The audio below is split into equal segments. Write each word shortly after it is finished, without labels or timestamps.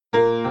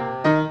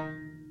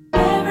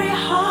Every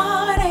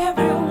heart,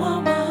 every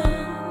woman.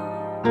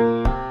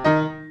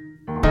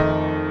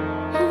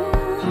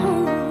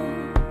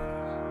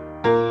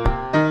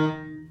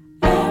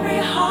 Every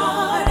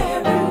heart,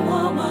 every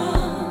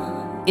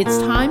woman. It's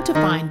time to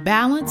find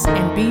balance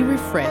and be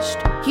refreshed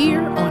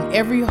here on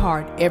Every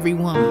Heart, Every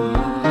Woman.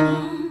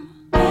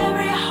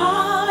 Every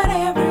heart,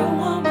 every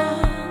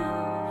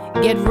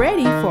woman. Get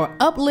ready for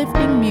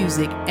uplifting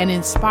music and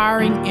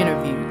inspiring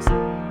interviews.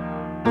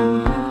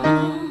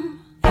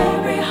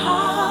 Every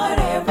heart,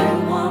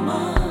 every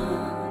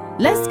woman.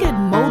 Let's get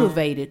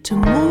motivated to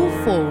move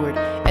forward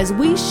as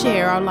we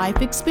share our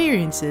life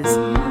experiences.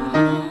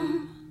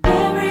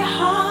 Every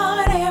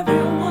heart,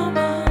 every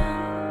woman.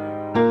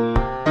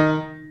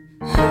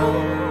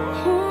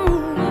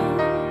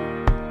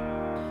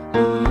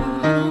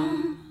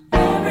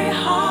 Every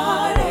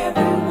heart,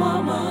 every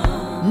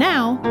woman.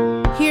 Now,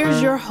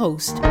 here's your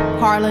host,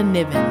 Carla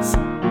Nivens.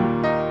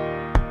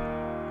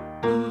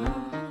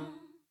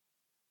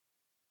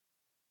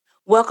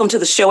 Welcome to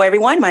the show,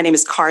 everyone. My name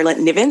is Carla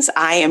Nivens.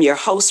 I am your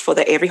host for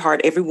the Every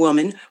Heart, Every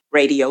Woman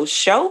radio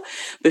show.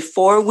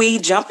 Before we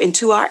jump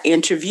into our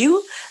interview,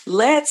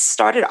 let's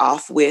start it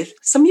off with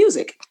some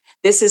music.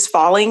 This is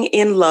Falling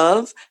in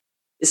Love.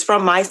 It's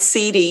from my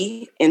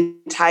CD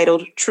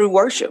entitled True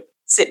Worship.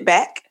 Sit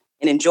back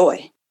and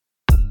enjoy.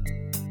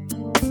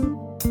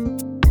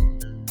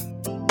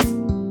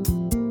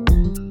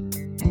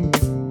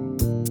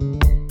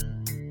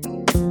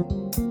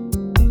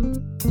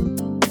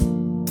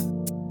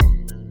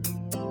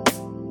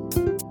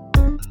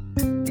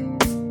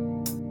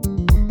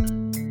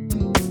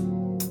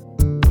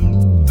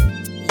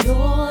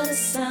 You're the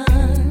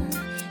sun,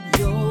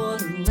 you're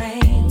the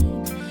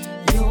rain,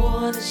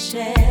 you're the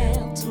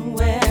shelter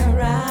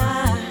where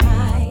I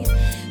hide.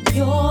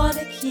 You're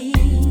the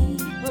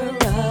keeper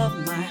of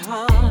my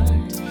heart,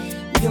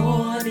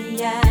 you're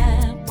the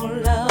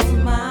apple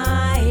of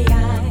my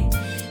eye.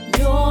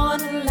 You're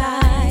the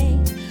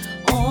light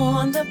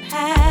on the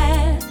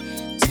path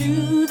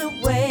to the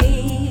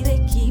way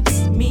that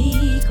keeps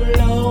me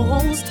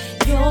close.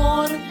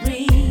 You're the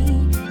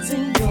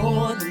reason,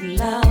 you're the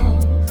love.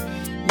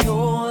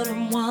 You're the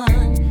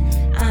one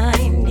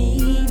I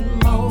need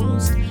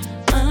most.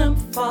 I'm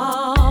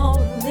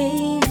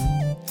falling,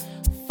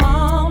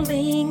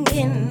 falling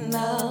in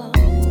love.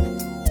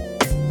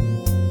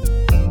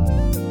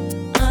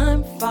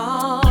 I'm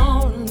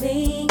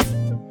falling,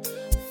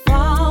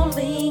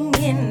 falling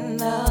in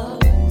love.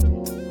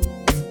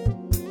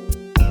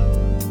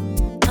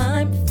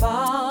 I'm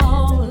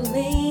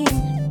falling,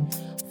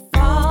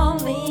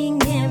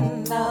 falling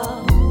in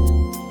love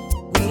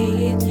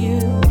with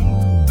you.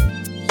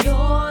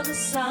 You're the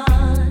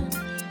sun,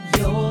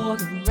 you're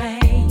the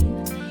rain,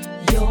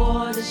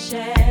 you're the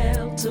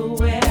shelter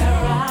where I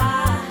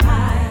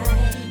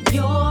hide.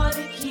 You're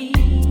the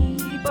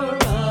keeper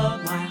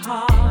of my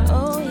heart.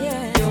 Oh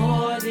yeah.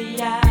 You're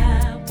the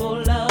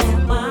apple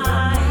of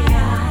my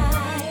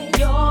eye.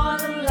 You're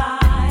the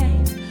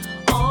light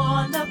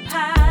on the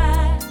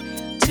path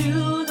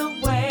to the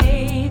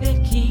way that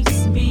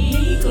keeps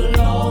me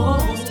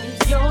close.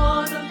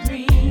 You're the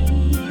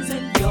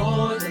reason,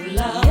 you're the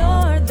love.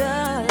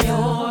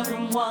 You're the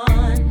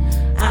one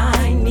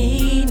I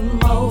need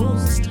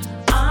most.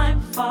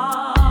 I'm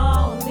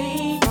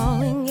falling,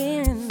 falling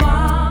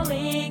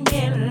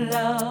in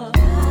love.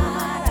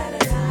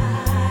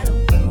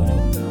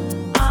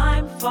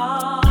 I'm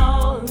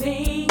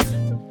falling,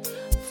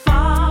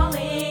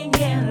 falling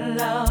in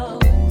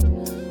love.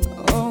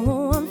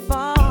 Oh, I'm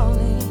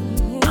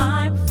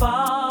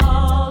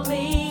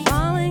falling,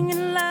 falling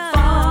in love,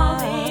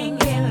 falling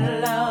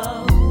in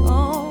love.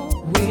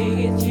 Oh,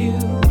 with you.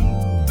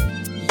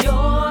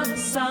 You're the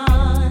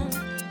sun,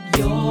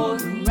 you're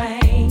the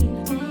rain,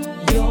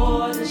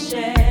 you're the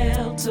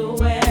shelter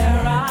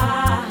where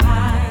I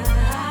hide.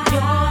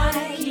 You're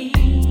the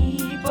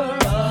keeper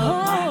of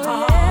my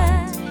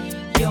heart.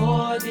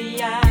 You're the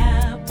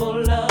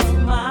apple of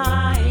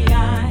my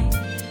eye.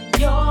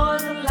 You're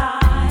the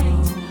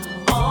light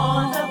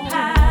on the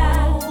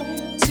path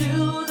to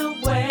the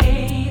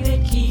way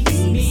that keeps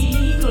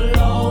me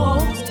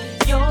close.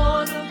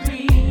 You're the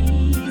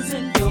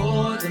reason,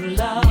 you're the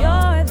love.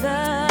 You're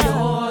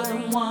the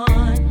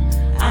one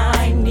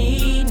I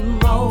need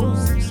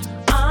most.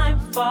 I'm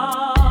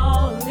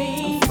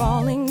falling,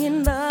 falling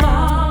in love,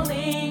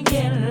 falling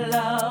in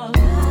love.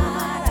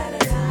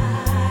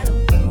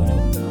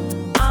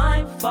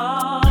 I'm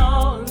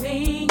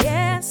falling,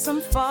 yes,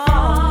 I'm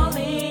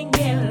falling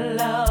in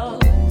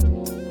love.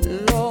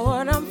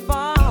 Lord, I'm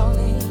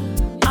falling,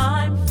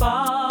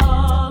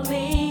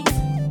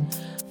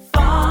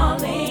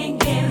 falling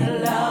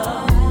in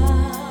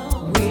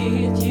love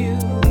with you.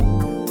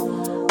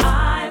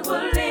 I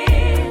will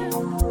live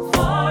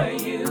for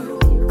you.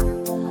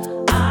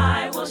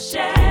 I will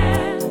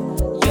share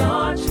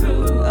your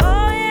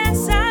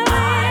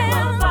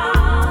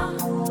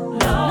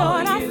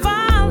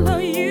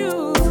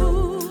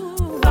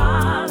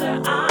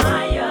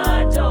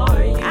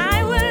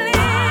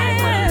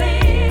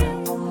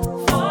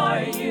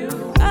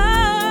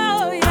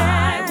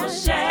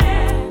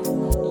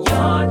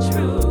your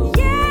truth.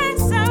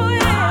 Yes, I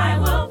will.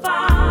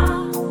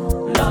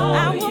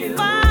 I will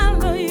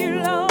follow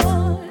you,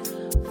 Lord.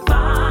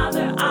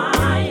 Father,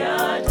 I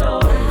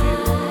adore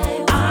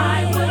you.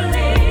 I will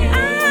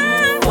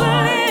live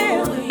for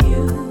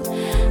you.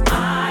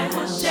 I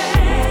will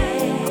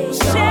share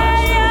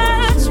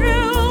your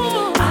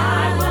truth.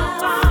 I will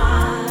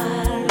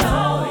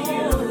follow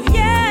you.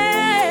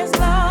 Yes,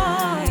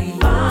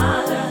 Lord.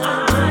 Father,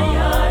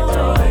 I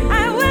adore you.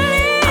 I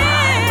will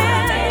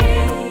live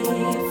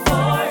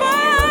for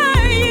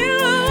you.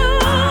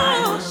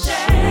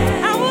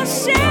 I will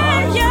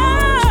share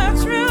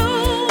your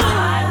truth.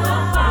 I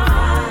will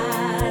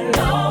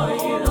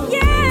follow you.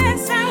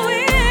 Yes, I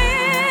will.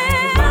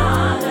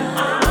 Father,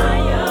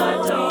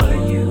 I adore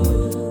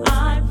you.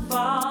 I'm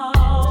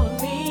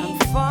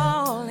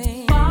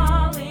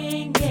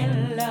falling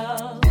in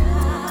love.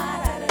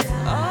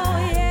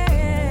 Oh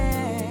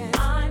yeah,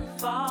 I'm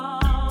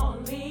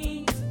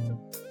falling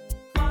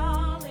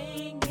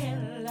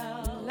in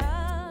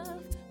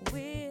love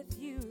with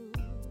you.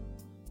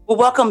 Well,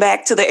 welcome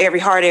back to the Every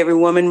Heart, Every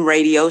Woman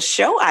radio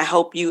show. I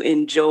hope you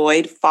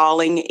enjoyed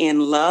Falling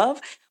in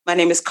Love. My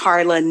name is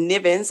Carla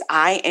Nivens.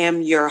 I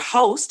am your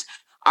host.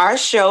 Our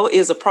show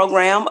is a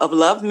program of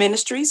Love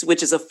Ministries,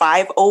 which is a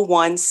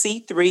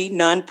 501c3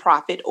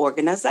 nonprofit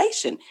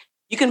organization.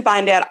 You can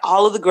find out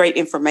all of the great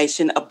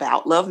information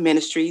about Love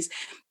Ministries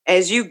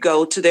as you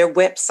go to their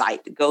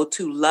website. Go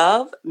to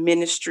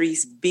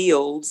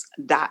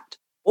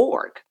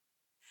loveministriesbuilds.org.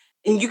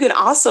 And you can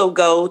also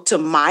go to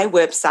my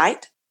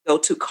website. Go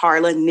to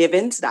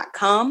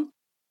carlanivens.com.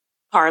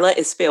 Carla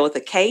is spelled with a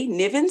K.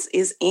 Nivens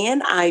is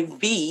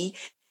Nivens.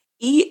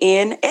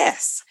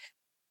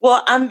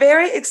 Well, I'm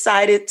very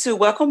excited to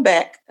welcome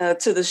back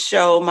to the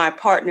show my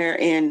partner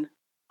in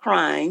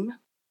crime.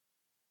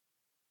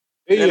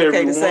 Hey, Is that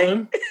okay to say?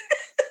 everyone.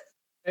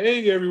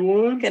 Hey,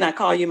 everyone. Can I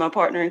call you my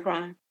partner in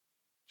crime?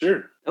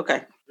 Sure.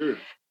 Okay. Sure.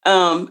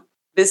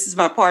 This is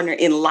my partner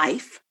in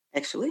life,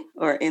 actually,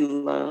 or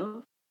in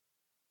love,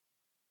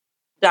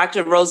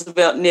 Dr.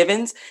 Roosevelt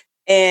Nivens.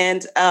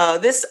 And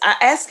I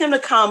asked him to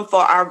come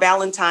for our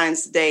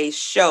Valentine's Day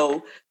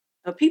show.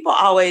 People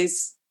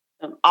always,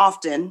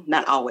 often,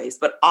 not always,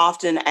 but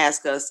often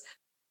ask us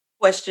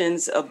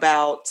questions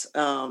about,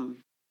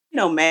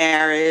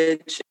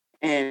 marriage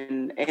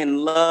and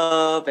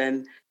love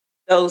and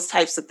those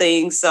types of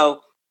things.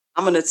 So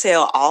I'm going to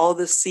tell all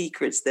the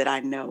secrets that I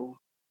know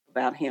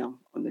about him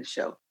on this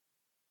show.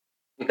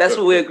 That's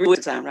what we agreed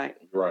with time, right?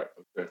 Right.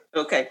 Okay.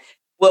 Okay.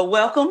 Well,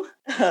 welcome,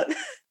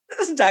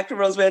 Dr.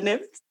 Roosevelt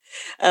Nivens.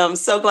 I'm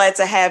so glad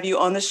to have you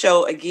on the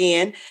show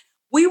again.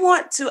 I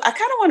kind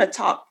of want to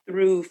talk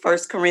through 1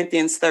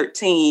 Corinthians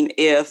 13,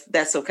 if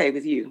that's okay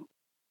with you.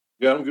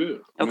 Yeah, I'm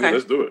good. Okay.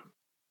 Let's do it.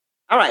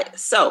 All right.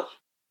 So,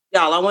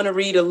 y'all, I want to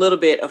read a little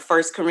bit of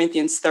 1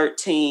 Corinthians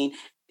 13.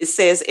 It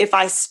says, if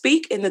I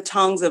speak in the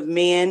tongues of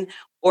men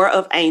or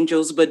of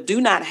angels, but do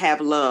not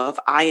have love,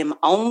 I am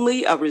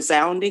only a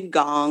resounding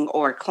gong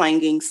or a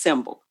clanging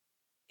cymbal.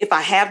 If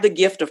I have the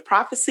gift of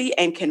prophecy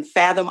and can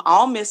fathom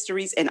all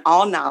mysteries and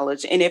all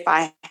knowledge, and if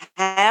I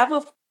have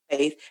a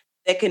faith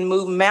that can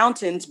move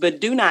mountains but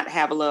do not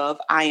have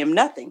love, I am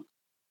nothing.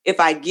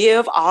 If I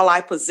give all I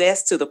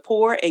possess to the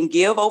poor and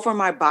give over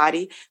my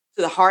body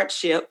to the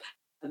hardship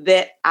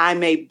that I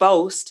may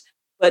boast,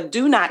 but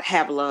do not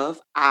have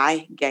love,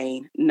 I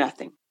gain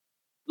nothing.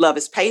 Love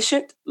is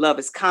patient, love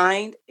is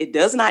kind, it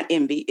does not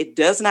envy, it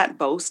does not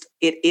boast,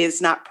 it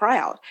is not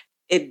proud.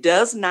 It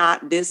does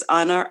not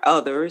dishonor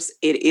others.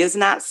 It is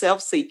not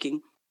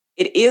self-seeking.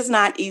 It is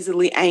not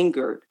easily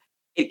angered.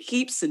 It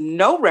keeps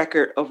no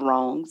record of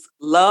wrongs.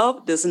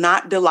 Love does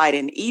not delight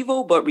in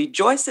evil, but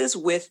rejoices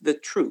with the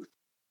truth.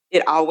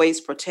 It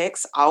always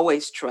protects,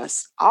 always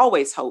trusts,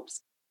 always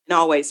hopes, and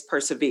always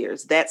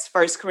perseveres. That's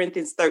 1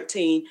 Corinthians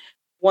 13,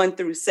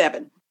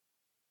 1-7.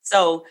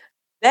 So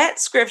that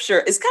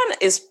scripture is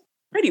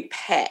pretty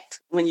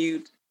packed when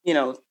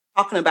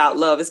talking about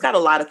love. It's got a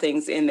lot of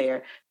things in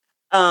there.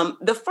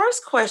 The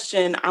first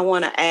question I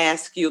want to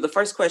ask you, the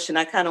first question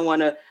I kind of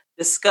want to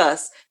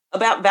discuss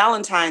about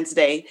Valentine's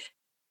Day.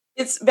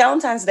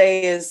 Valentine's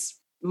Day is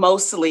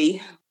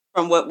mostly,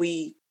 from what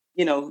we,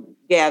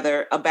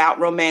 gather, about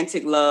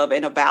romantic love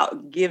and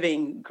about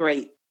giving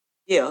great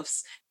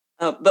gifts.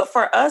 But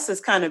for us,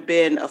 it's kind of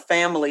been a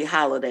family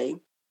holiday,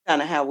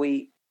 kind of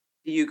do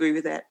you agree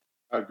with that?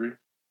 I agree.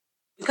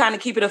 We kind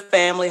of keep it a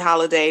family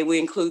holiday. We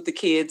include the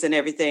kids and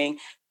everything.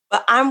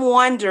 But I'm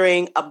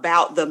wondering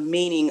about the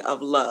meaning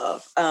of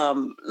love.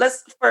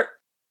 Let's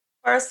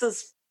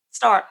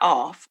start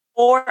off.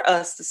 I'm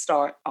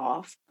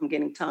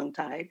getting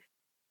tongue-tied.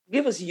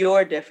 Give us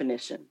your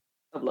definition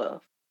of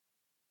love.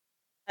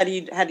 How do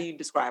you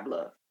describe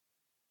love?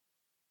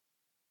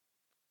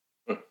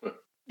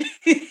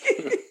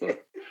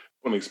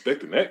 I'm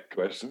expecting that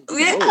question.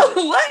 Yeah, Lord.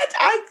 what?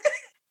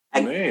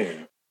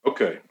 Man.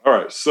 Okay. All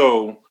right.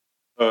 So,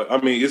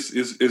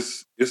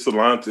 it's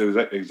aligned to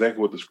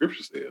exactly what the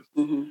scripture says.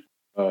 Mm-hmm.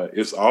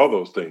 It's all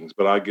those things.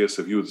 But I guess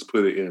if you would just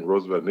put it in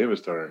Roosevelt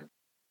Nivens' terms,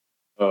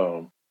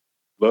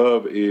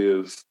 love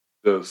is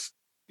just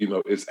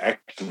it's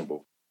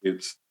actionable.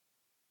 It's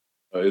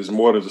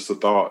more than just a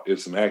thought.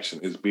 It's an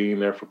action. It's being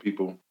there for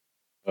people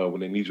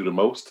when they need you the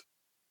most.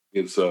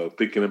 It's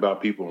thinking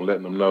about people and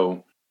letting them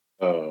know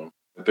that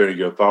they're in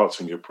your thoughts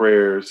and your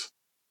prayers.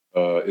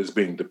 It's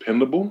being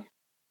dependable,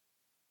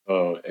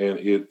 and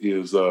it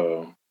is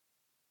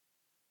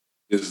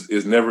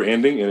never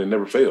ending and it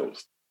never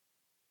fails.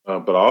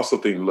 But I also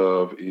think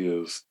love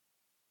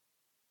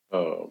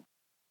uh,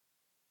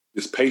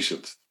 is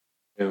patience,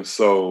 and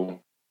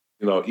so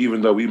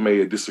even though we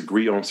may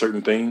disagree on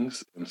certain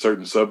things and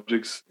certain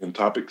subjects and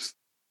topics,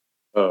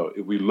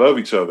 if we love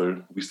each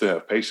other, we still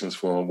have patience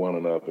for one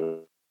another,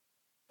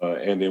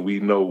 and then we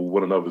know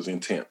one another's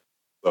intent.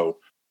 So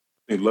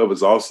I think love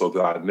is also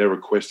that I never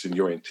question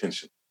your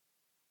intention.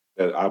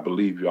 That I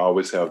believe you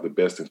always have the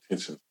best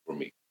intentions for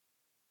me.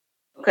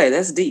 Okay,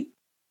 that's deep.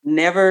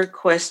 Never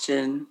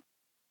question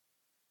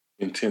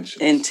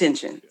Intentions.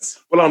 intentions.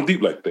 Well, I'm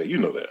deep like that. You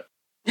know that.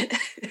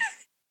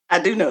 I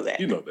do know that.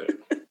 You know that.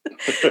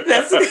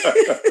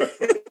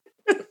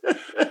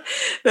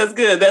 That's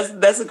good.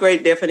 That's a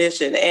great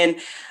definition, and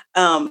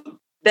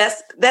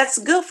that's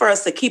good for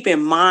us to keep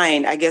in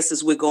mind, I guess,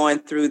 as we're going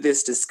through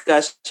this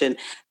discussion,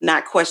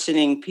 not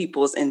questioning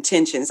people's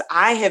intentions.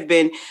 I have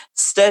been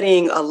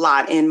studying a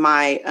lot in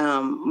my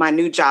my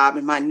new job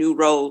and my new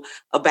role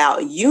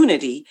about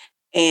unity,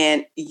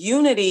 and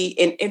unity.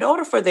 In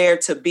order for there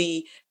to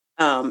be,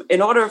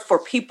 in order for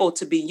people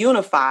to be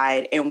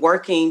unified and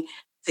working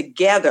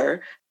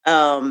together,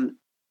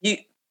 you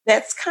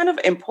that's kind of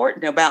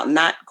important about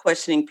not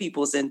questioning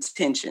people's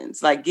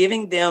intentions, like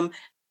giving them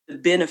the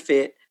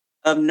benefit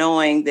of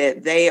knowing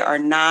that they are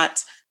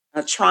not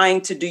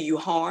trying to do you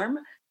harm,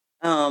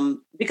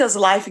 because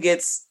life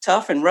gets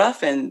tough and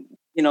rough, and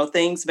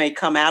things may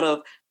come out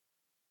of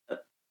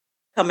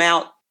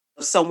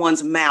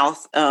someone's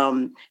mouth,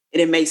 and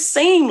it may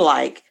seem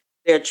like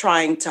they're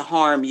trying to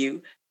harm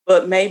you,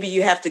 but maybe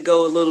you have to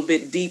go a little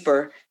bit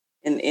deeper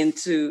and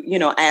into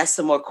ask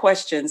some more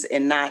questions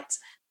and not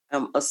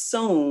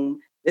assume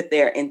that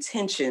their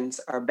intentions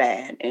are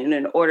bad. And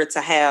in order to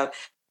have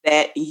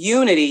that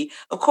unity,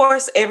 of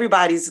course,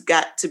 everybody's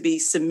got to be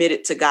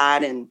submitted to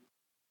God and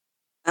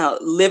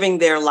living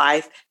their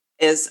life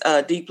as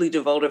deeply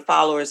devoted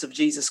followers of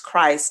Jesus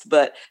Christ.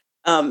 But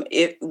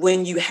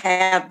when you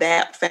have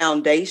that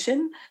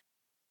foundation,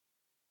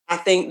 I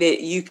think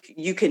that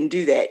you can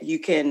do that. You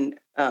can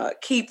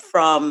keep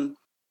from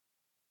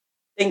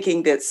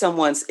thinking that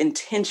someone's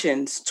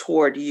intentions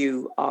toward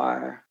you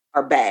are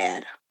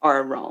bad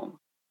or wrong.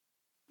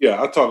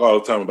 Yeah, I talk all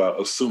the time about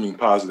assuming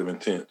positive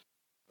intent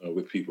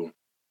with people,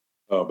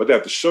 but they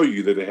have to show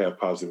you that they have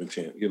positive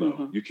intent.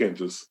 You can't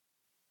just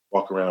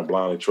walk around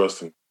blindly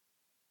trusting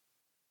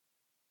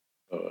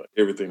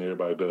everything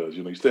everybody does.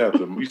 You still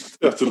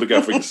have to look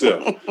out for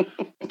yourself. You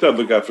have to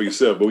look out for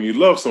yourself. But when you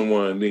love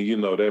someone,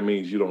 then that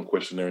means you don't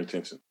question their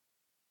intention.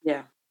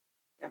 Yeah.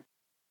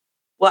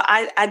 Well,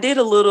 I did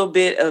a little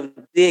bit of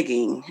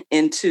digging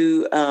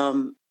into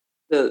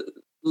the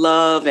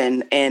love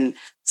and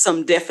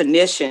some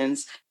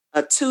definitions.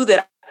 Two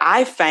that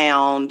I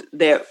found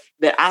that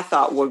I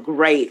thought were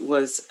great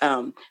was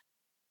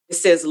it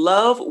says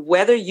love,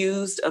 whether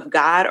used of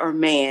God or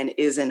man,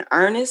 is an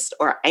earnest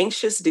or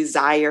anxious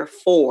desire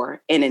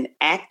for and an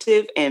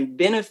active and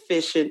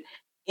beneficent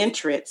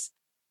interest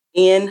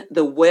in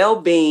the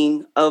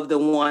well-being of the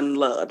one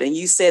loved. And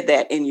you said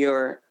that in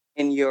your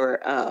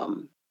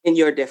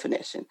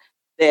definition,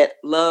 that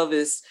love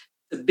is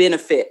to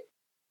benefit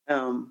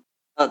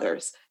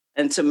others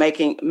and to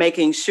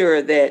making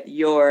sure that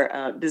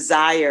your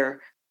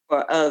desire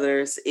for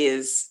others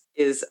is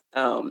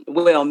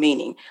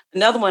well-meaning.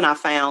 Another one I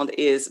found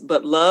is,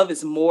 but love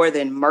is more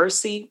than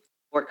mercy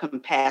or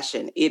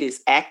compassion. It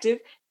is active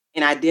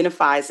and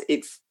identifies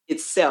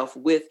itself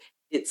with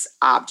its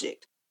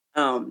object.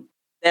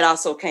 That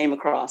also came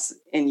across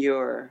in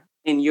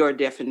your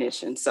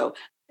definition. So I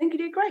think you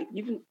did great.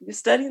 You're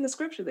studying the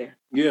scripture there.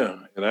 Yeah,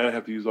 and I didn't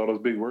have to use all those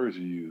big words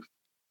you used.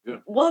 Yeah.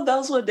 Well,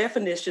 those were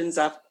definitions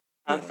I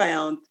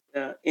found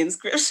in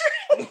scripture.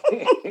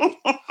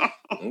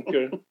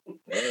 Okay. All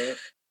right.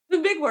 The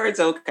big words,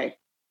 okay.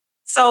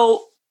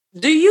 So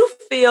do you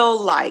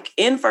feel like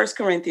in 1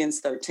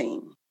 Corinthians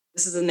 13,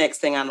 this is the next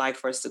thing I'd like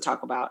for us to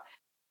talk about.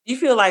 Do you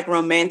feel like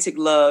romantic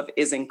love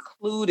is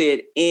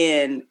included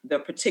in the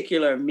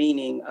particular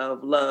meaning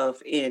of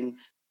love in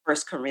 1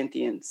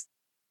 Corinthians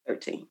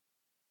 13?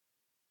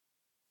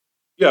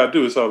 Yeah, I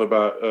do. It's all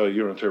about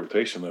your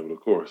interpretation of it,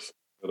 of course.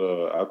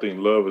 But I think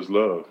love is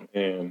love.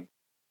 And,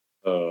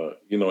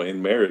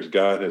 in marriage,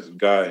 God has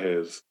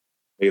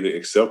made it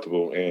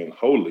acceptable and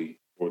holy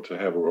to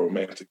have a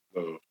romantic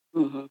love.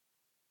 Mm-hmm.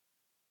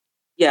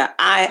 Yeah,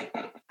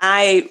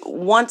 I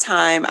one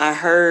time I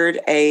heard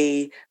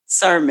a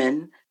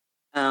sermon,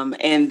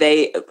 and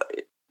they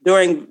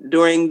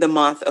during the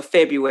month of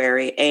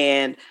February,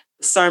 and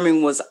the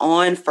sermon was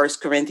on 1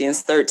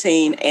 Corinthians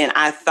 13, and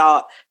I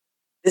thought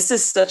this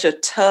is such a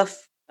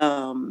tough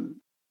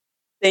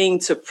thing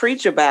to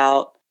preach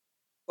about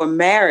for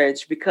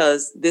marriage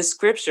because this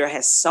scripture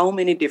has so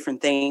many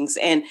different things,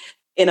 and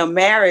in a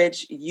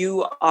marriage,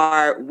 you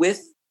are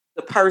with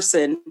the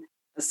person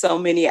so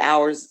many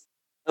hours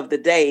of the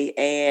day,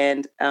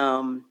 and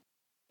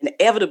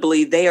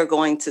inevitably they are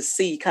going to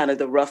see kind of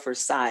the rougher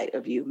side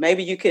of you.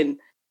 Maybe you can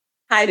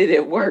hide it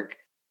at work,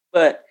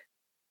 but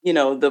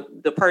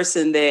the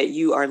person that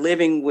you are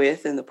living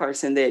with and the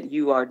person that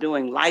you are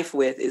doing life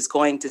with is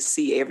going to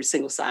see every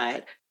single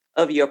side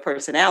of your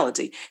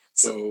personality.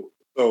 So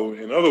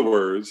in other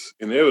words,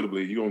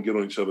 inevitably you're gonna get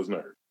on each other's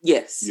nerves.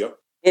 Yes. Yep.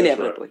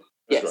 Inevitably.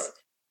 That's Yes. right.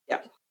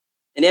 Yeah.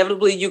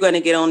 Inevitably you're going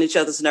to get on each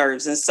other's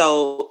nerves. And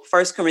so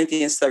 1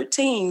 Corinthians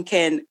 13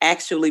 can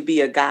actually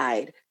be a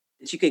guide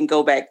that you can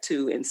go back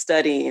to and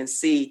study and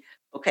see,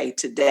 okay,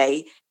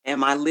 today,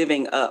 am I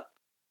living up,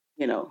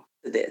 to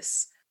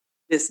this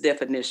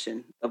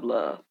definition of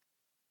love?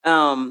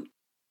 And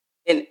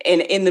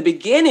in the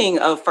beginning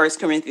of 1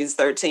 Corinthians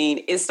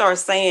 13, it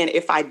starts saying,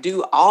 if I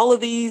do all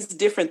of these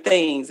different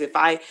things, if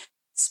I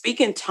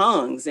speak in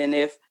tongues, and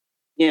if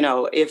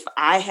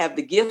I have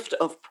the gift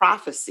of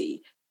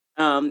prophecy,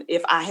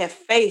 if I have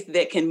faith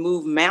that can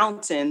move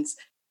mountains,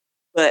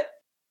 but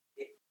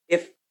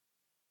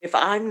if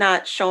I'm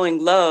not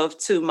showing love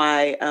to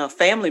my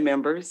family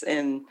members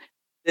and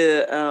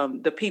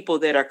the people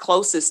that are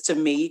closest to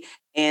me,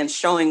 and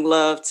showing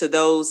love to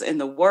those in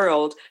the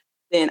world,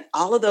 then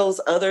all of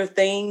those other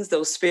things,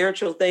 those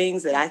spiritual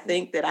things that I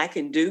think that I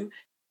can do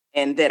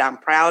and that I'm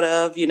proud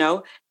of,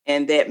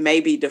 and that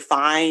maybe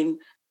define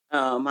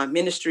my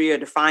ministry or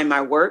define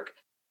my work.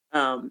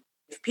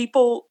 If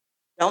people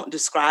don't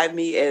describe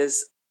me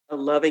as a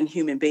loving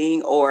human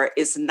being, or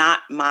it's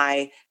not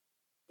my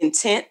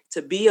intent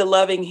to be a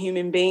loving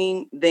human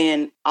being,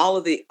 then all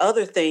of the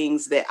other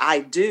things that I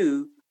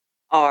do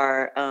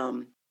are,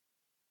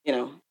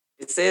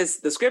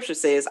 the scripture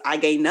says, I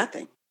gain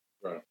nothing.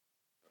 Right.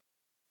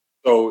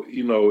 So,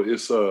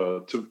 it's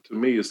to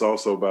me, it's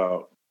also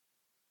about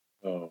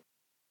your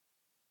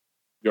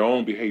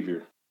own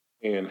behavior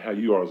and how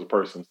you are as a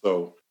person.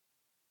 So,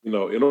 in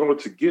order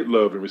to get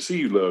love and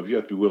receive love, you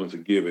have to be willing to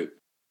give it.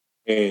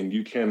 And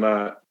you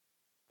cannot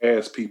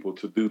ask people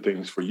to do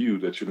things for you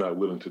that you're not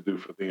willing to do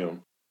for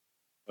them.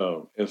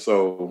 And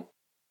so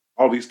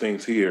all these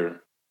things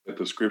here that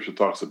the scripture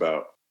talks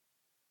about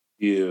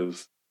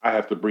is I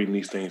have to bring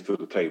these things to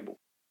the table.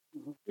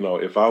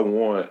 Mm-hmm. If I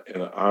want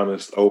an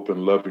honest,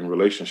 open, loving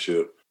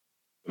relationship,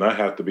 then I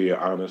have to be an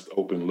honest,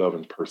 open,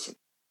 loving person.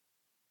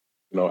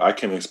 I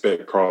can't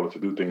expect Carla to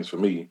do things for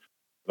me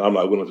that I'm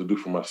not willing to do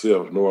for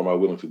myself, nor am I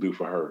willing to do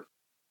for her.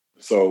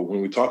 So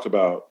when we talk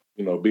about,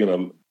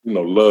 being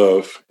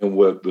love and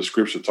what the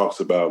scripture talks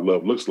about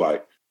love looks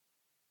like,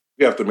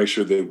 we have to make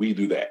sure that we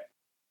do that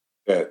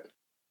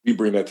we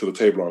bring that to the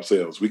table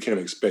ourselves. We can't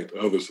expect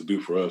others to do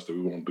for us that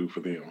we won't do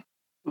for them.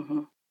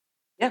 Mm-hmm.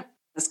 Yeah,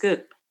 that's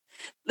good.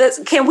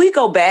 Can we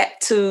go back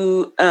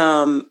to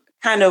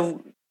kind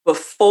of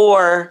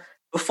before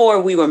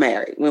we were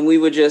married, when we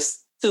were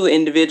just two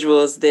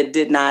individuals that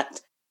did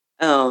not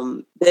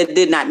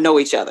know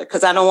each other?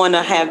 Because I don't want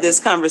to have this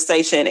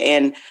conversation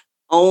and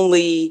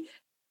only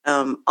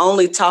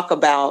talk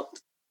about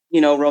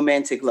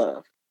romantic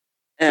love.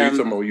 So you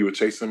talking about when you were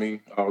chasing me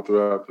all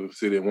throughout the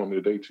city and wanting me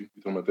to date you?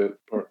 You talking about that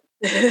part?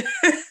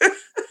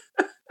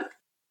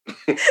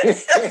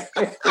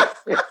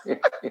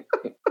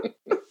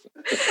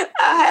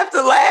 I have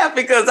to laugh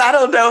because I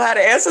don't know how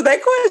to answer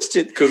that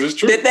question. Because it's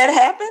true. Did that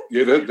happen?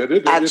 Yeah, that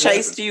did. I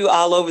chased you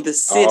all over the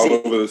city. All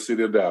over the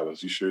city of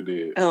Dallas. You sure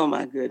did. Oh,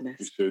 my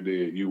goodness. You sure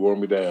did. You wore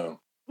me down.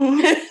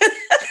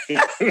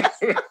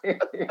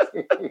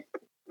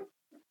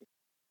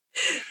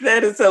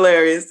 That is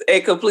hilarious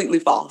and completely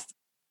false.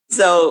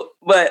 So,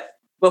 but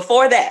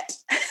before that,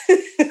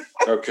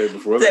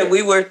 that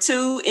we were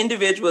two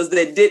individuals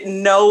that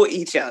didn't know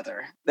each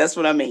other. That's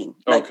what I mean.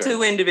 Like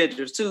two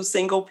individuals, two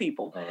single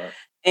people. All right.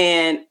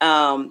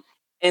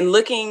 And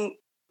looking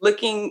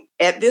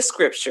at this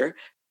scripture,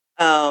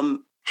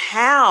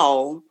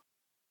 how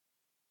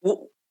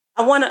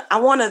I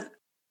want to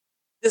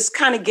just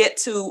kind of get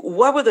to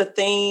what were the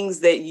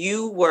things that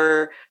you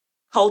were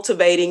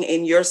cultivating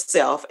in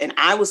yourself and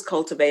I was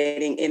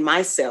cultivating in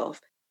myself,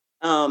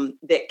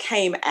 that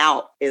came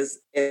out as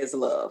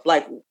love.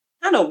 Like,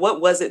 kind of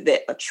what was it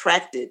that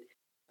attracted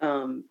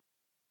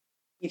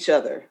each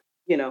other?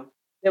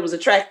 That was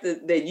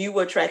attracted, that you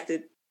were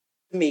attracted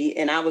to me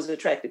and I was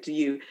attracted to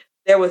you.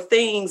 There were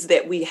things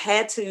that we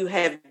had to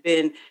have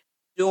been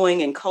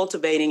doing and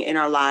cultivating in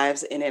our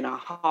lives and in our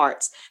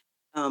hearts,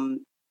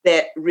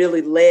 that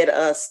really led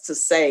us to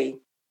say,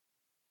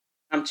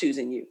 I'm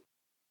choosing you.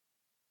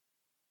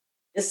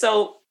 And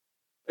so,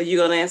 are you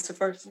going to answer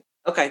first?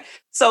 Okay.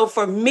 So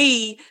for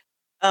me,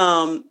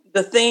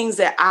 the things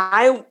that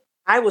I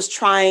was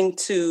trying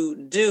to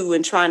do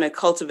and trying to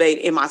cultivate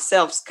in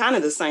myself, kind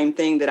of the same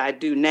thing that I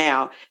do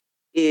now,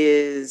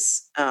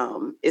 is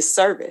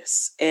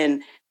service,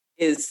 and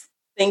is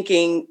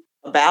thinking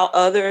about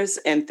others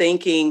and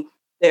thinking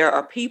there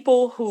are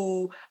people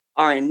who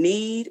are in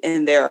need,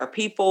 and there are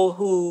people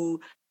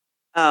who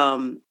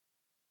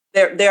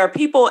there are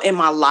people in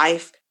my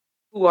life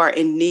who are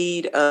in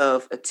need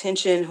of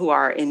attention, who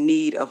are in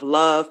need of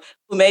love,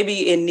 who may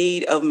be in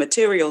need of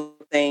material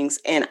things,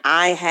 and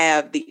I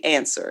have the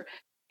answer,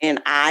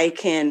 and I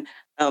can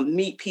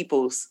meet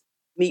people's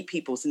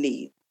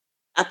needs.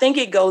 I think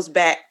it goes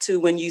back to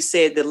when you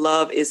said that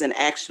love is an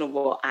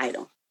actionable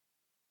item,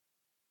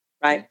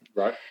 right?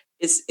 Right.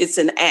 It's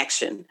an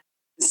action.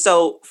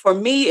 So for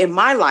me in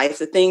my life,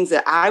 the things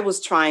that I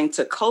was trying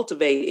to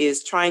cultivate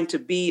is trying to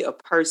be a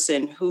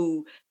person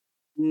who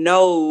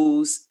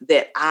knows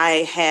that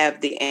I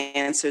have the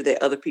answer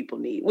that other people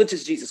need, which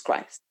is Jesus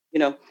Christ,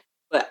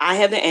 but I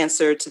have the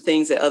answer to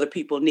things that other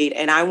people need.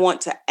 And I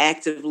want to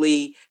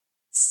actively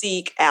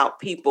seek out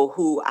people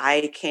who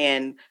I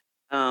can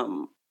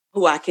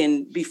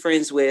be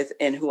friends with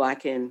and who I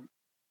can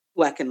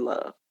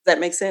love. Does that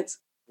make sense?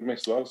 It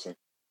makes a lot of sense.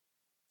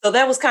 So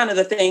that was kind of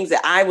the things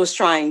that I was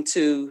trying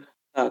to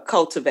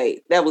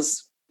cultivate. That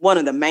was one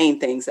of the main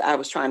things that I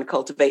was trying to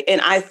cultivate.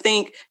 And I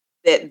think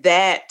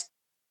that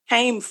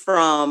came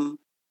from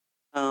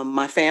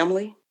my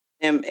family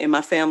and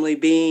my family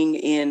being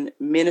in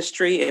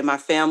ministry, and my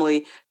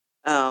family,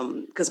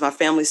 because my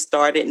family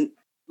started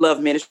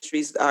Love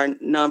Ministries, our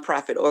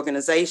nonprofit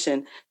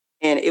organization.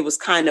 And it was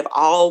kind of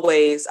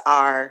always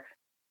the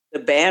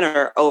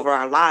banner over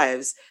our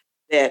lives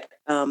that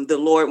the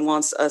Lord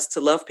wants us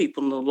to love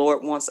people, and the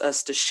Lord wants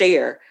us to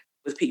share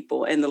with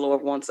people, and the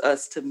Lord wants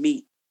us to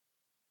meet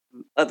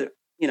other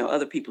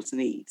people's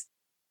needs.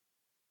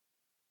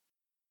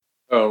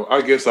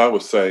 I guess I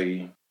would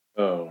say,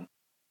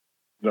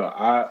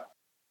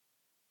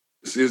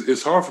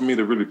 it's hard for me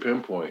to really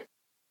pinpoint.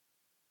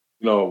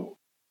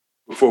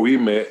 Before we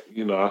met,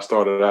 I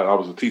started out, I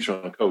was a teacher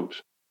and a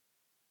coach.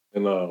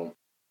 And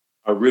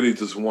I really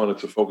just wanted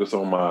to focus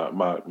on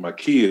my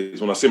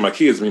kids. When I say my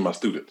kids, I mean my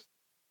students.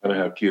 I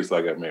didn't have kids till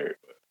I got married.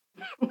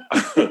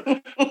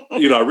 But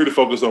I really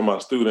focused on my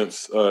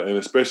students, and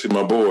especially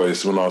my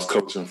boys when I was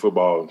coaching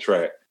football and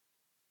track.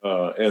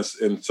 And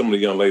some of the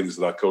young ladies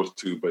that I coached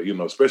too, but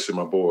especially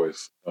my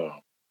boys. I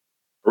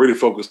really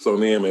focused on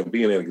them and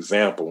being an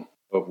example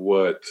of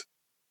what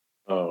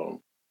a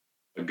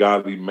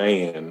godly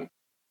man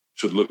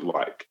should look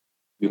like.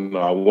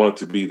 I wanted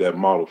to be that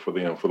model for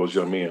them, for those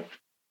young men.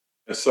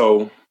 And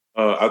so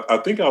I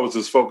think I was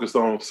just focused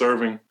on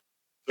serving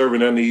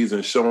their needs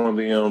and showing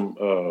them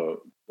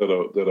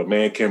that a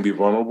man can be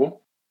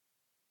vulnerable,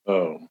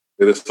 that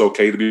it's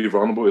okay to be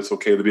vulnerable, it's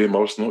okay to be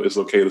emotional, it's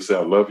okay to say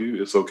I love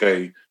you, it's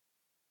okay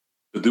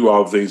to do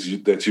all the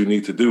things that you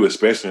need to do,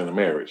 especially in a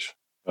marriage.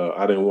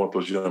 I didn't want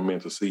those young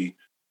men to see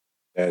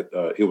that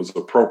it was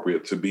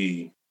appropriate to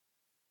be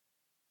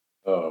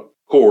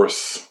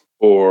coarse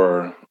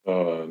or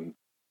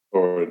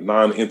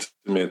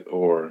non-intimate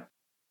or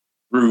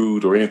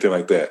rude or anything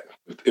like that,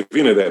 if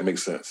any of that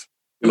makes sense.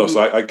 So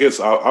I guess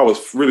I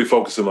was really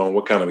focusing on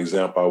what kind of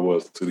example I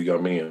was to the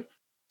young men,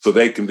 so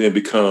they can then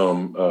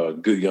become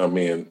good young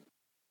men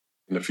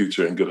in the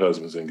future and good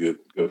husbands and good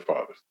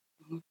fathers.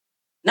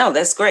 No,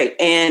 that's great.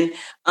 And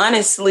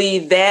honestly,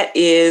 that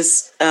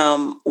is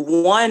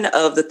one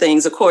of the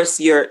things. Of course,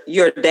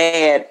 your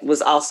dad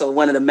was also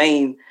one of the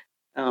main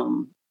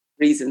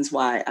reasons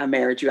why I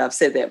married you. I've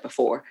said that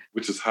before.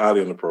 Which is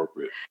highly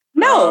inappropropriate.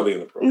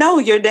 No,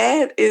 your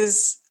dad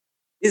is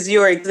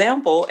your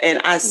example, and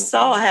I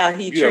saw how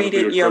he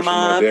treated your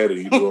mom. My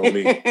daddy, you do on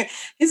me.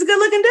 He's a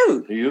good-looking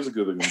dude. He is a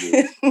good-looking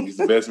dude. He's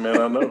the best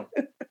man I know.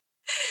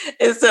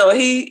 And so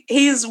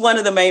he's one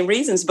of the main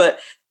reasons, but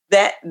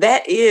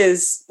that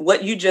is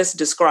what you just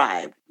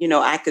described.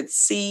 I could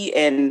see,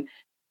 and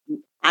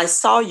I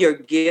saw your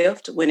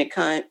gift when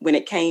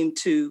it came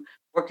to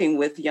working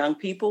with young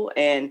people,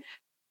 and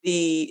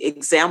the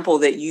example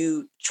that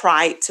you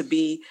tried to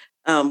be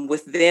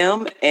with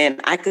them,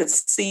 and I could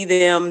see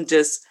them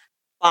just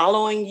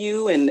following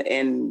you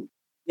and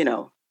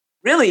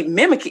really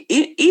mimicking,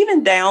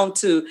 even down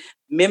to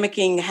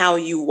mimicking how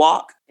you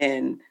walk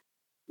and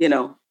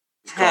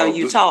how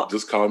you talk.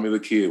 Just call me the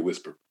kid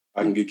whisperer.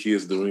 I can get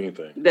kids to do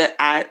anything. That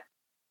I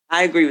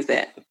agree with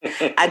that.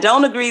 I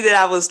don't agree that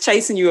I was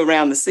chasing you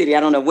around the city. I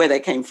don't know where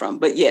that came from,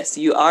 but yes,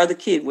 you are the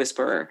kid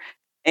whisperer.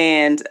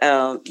 And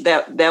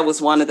that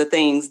was one of the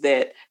things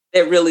that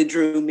really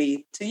drew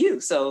me to you.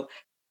 So,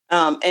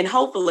 and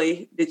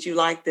hopefully that you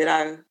like that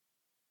I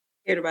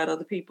cared about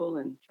other people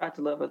and tried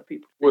to love other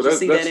people. Well,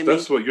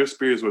 that's what your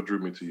spirit is what drew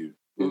me to you.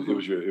 Mm-hmm. It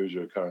was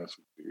your kindness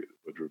spirit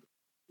what drew me.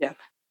 Yeah.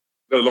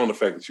 Let alone the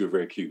fact that you were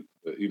very cute.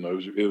 But, it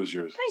was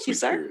your Thank you,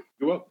 sir. Spirit.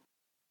 You're welcome.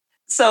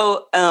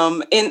 So,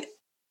 and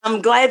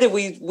I'm glad that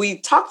we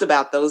talked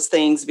about those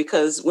things,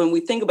 because when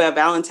we think about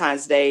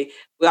Valentine's Day,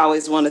 we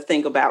always want to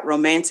think about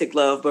romantic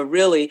love, but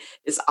really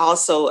it's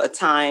also a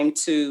time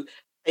to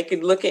take a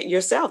look at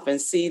yourself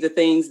and see the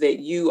things that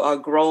you are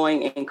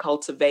growing and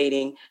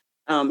cultivating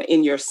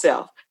in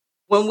yourself.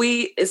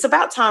 It's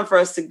about time for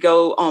us to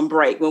go on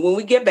break. When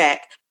we get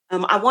back,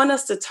 I want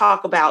us to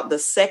talk about the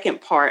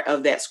second part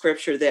of that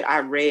scripture that I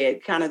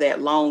read, kind of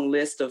that long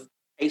list of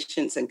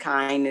patience and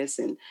kindness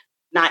and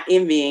not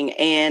envying,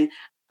 and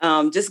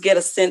just get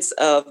a sense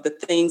of the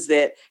things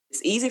that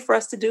it's easy for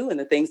us to do and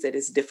the things that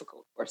it's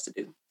difficult for for us to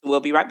do. We'll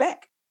be right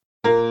back.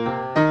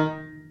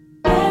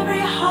 Every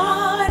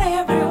heart,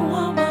 every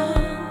woman.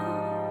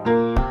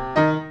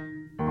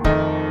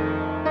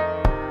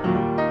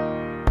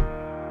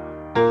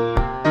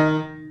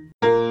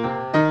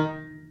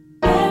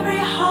 Every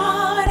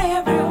heart,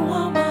 every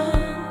woman.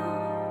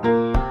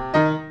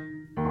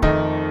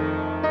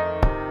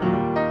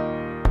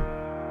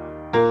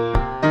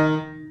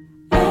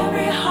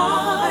 Every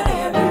heart,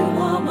 every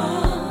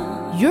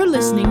woman. You're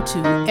listening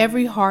to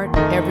Every Heart,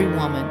 Every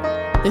Woman,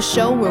 the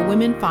show where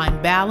women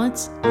find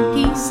balance,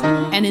 peace,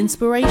 and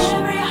inspiration.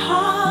 Every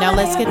heart, Now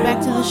let's get back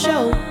to the every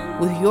show woman.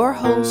 with your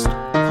host,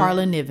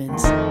 Carla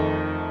Nivens.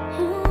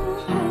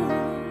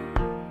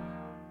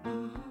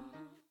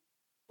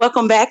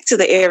 Welcome back to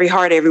the Every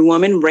Heart, Every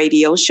Woman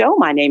radio show.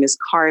 My name is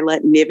Carla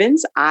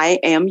Nivens. I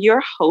am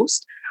your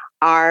host.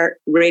 Our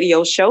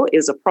radio show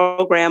is a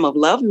program of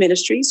Love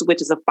Ministries,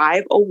 which is a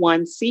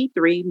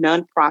 501c3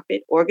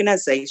 nonprofit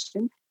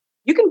organization.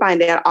 You can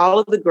find out all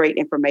of the great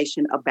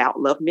information about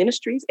Love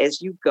Ministries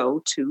as you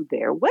go to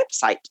their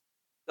website.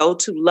 Go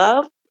to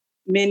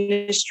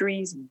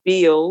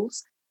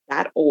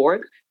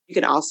loveministriesbills.org. You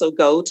can also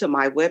go to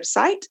my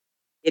website.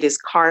 It is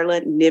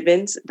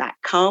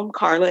carlanivens.com.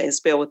 Carla is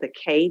spelled with a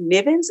K.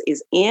 Nivens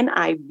is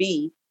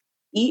Nivens.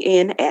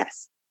 And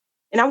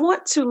I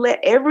want to let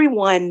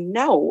everyone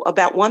know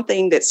about one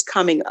thing that's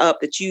coming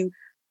up that you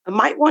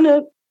might want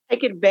to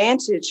take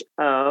advantage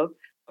of.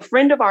 A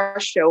friend of our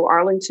show,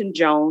 Arlington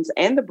Jones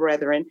and the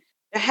Brethren,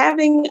 they're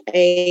having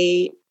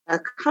a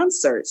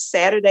concert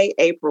Saturday,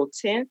 April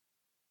 10th,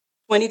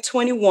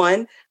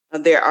 2021.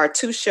 There are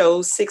two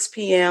shows, 6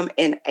 p.m.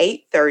 and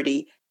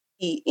 8:30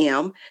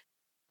 p.m.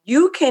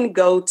 You can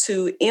go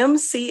to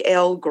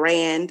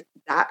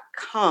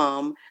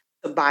mclgrand.com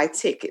to buy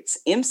tickets.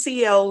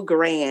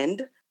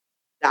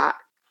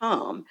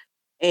 mclgrand.com.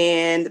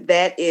 And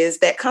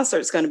that concert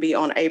is going to be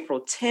on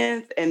April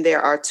 10th. And there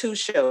are two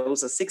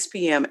shows, a 6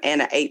 p.m.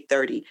 and a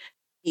 8:30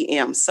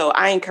 p.m. So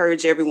I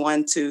encourage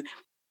everyone to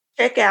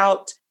check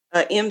out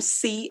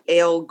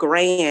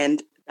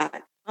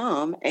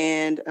mclgrand.com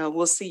and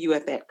we'll see you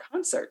at that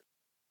concert.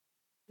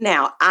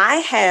 Now, I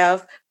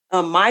have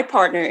my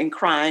partner in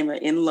crime or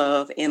in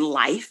love, in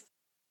life,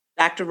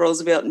 Dr.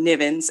 Roosevelt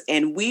Nivens,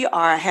 and we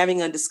are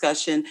having a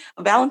discussion,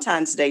 a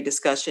Valentine's Day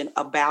discussion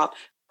about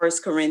 1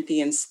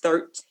 Corinthians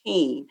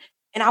 13.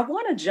 And I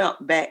want to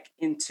jump back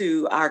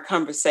into our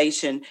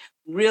conversation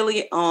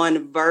really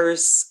on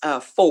verse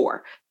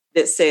 4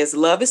 that says,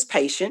 love is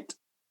patient,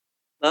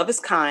 love is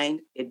kind,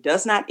 it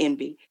does not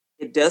envy,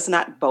 it does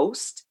not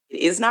boast,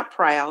 it is not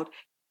proud,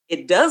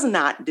 it does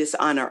not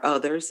dishonor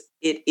others,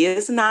 it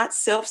is not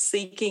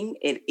self-seeking,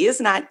 it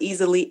is not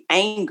easily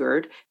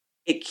angered,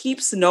 it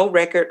keeps no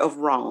record of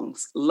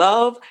wrongs.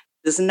 Love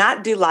does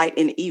not delight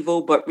in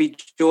evil, but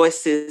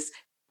rejoices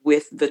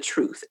with the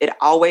truth. It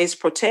always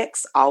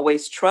protects,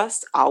 always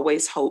trusts,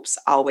 always hopes,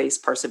 always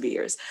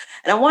perseveres.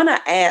 And I want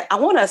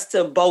us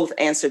to both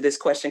answer this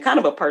question, kind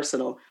of a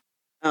personal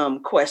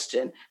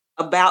question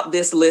about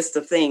this list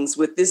of things.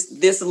 With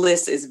this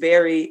list is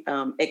very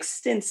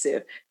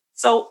extensive.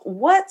 So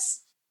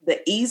what's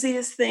the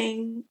easiest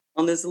thing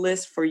on this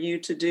list for you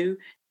to do?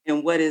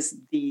 And what is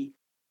the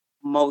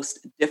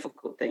most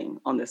difficult thing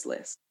on this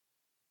list?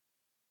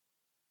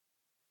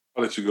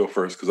 I'll let you go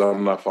first because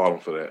I'm not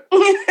falling for that.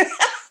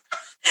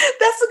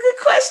 That's a good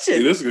question.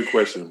 It is a good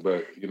question,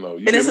 but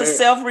and it's a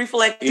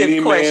self-reflective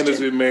any question. man that's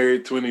been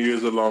married 20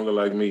 years or longer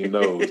like me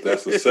knows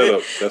that's a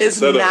setup.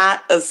 It's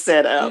not a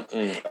setup.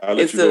 I'll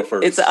let you go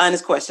first. It's an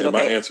honest question. And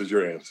okay. my answer is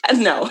your answer.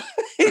 No,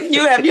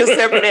 you have your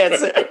separate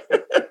answer.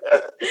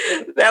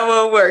 That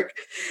won't work.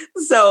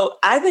 So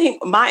I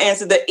think my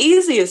answer, the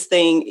easiest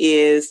thing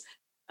is,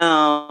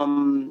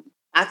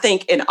 I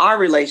think in our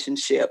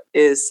relationship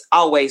is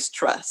always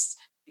trust,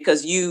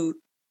 because you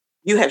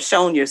have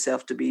shown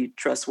yourself to be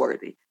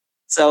trustworthy.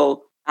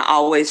 So I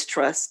always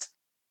trust.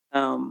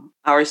 I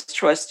always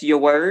trust your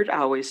word. I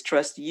always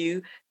trust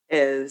you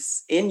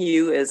as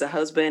a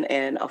husband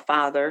and a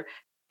father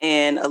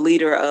and a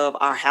leader of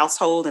our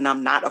household. And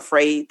I'm not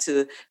afraid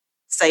to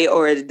say,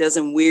 or it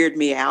doesn't weird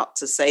me out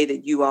to say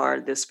that you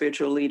are the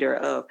spiritual leader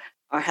of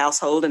our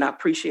household. And I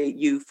appreciate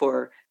you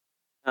for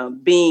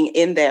being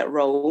in that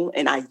role.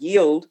 And I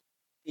yield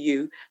to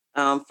you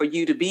for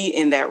you to be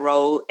in that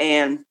role.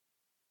 And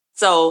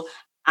so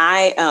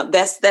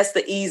that's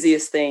the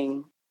easiest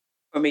thing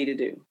for me to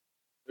do.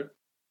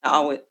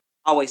 I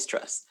always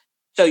trust,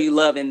 show you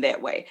love in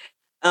that way.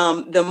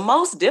 The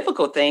most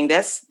difficult thing,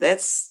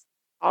 that's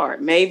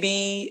hard.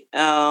 Maybe,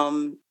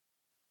 am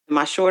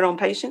I short on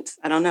patience?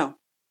 I don't know.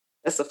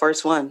 That's the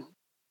first one.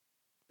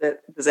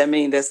 Does that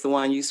mean that's the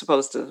one you're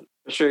supposed to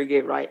for sure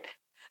get right?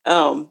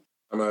 I'm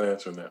not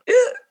answering that.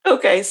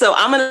 Okay, so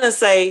I'm going to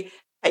say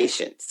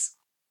patience,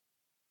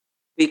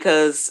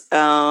 because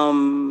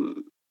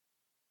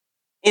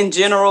in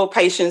general,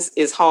 patience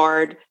is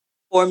hard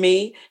for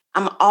me.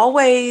 I'm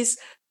always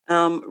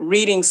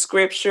reading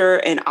scripture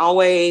and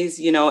always,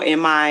 in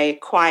my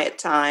quiet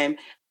time,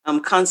 I'm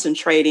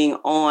concentrating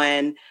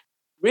on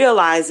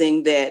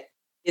realizing that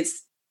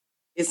it's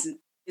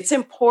it's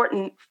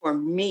important for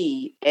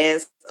me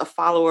as a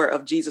follower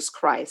of Jesus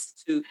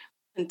Christ to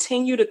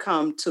continue to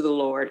come to the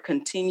Lord,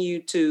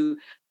 continue to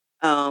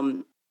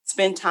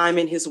spend time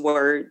in His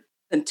Word,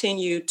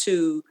 continue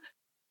to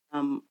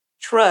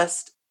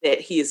trust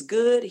that He is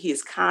good, He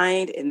is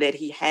kind, and that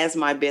He has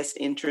my best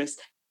interest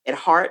at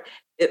heart.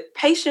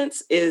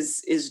 Patience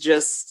is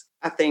just,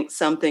 I think,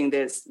 something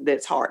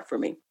that's hard for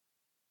me.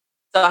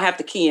 So I have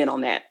to key in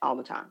on that all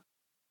the time.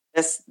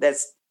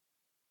 That's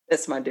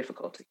my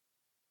difficulty.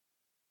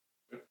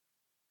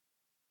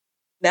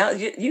 Now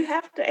you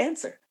have to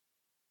answer.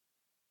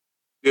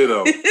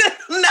 Ditto.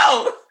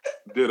 No.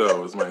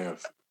 Ditto is my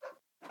answer.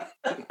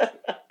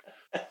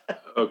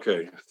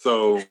 Okay,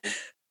 so,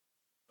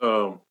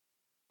 well,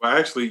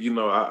 actually,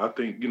 I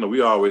think,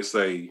 we always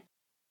say,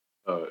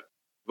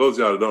 those of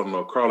y'all that don't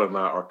know, Carla and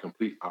I are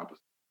complete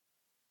opposites.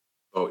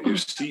 So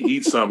if she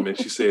eats something and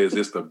she says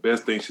it's the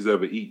best thing she's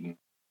ever eaten,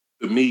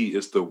 to me,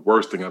 it's the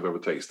worst thing I've ever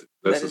tasted.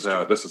 This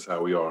is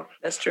how we are.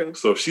 That's true.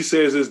 So if she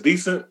says it's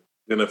decent,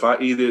 then if I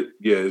eat it,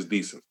 yeah, it's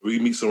decent. We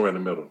meet somewhere in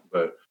the middle.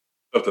 But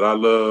stuff that I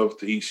love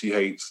to eat, she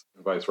hates,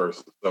 and vice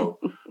versa. So,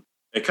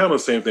 and kind of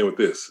the same thing with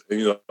this.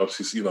 And,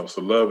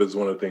 so love is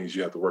one of the things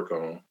you have to work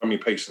on. I mean,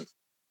 patience.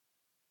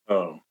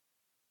 I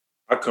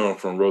come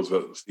from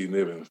Roosevelt Steve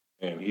Nivens,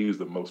 and he was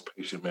the most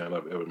patient man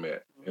I've ever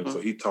met. And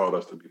so he taught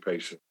us to be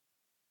patient.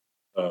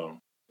 And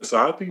so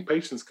I think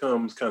patience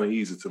comes kind of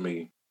easy to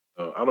me.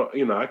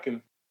 I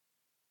can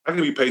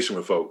be patient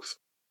with folks.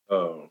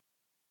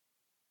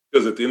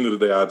 Because at the end of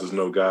the day, I just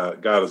know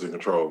God is in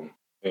control.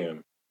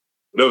 And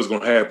whatever's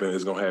going to happen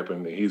is going to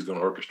happen, and He's going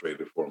to orchestrate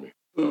it for me.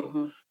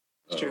 So,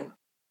 It's true.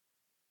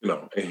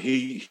 And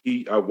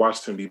I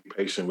watched Him be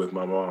patient with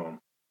my mom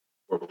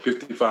for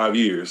 55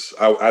 years.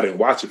 I didn't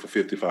watch it for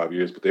 55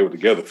 years, but they were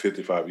together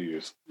 55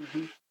 years.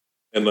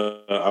 And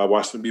I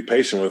watched Him be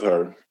patient with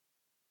her.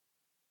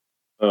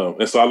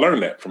 And so I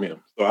learned that from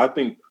Him. So I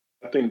think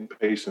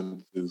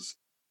patience is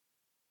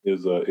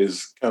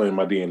kind of in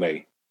my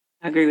DNA.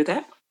 I agree with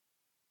that.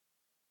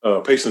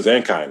 Patience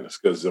and kindness,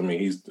 because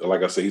he's,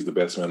 like I say, he's the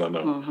best man I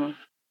know.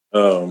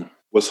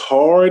 What's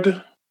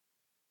hard?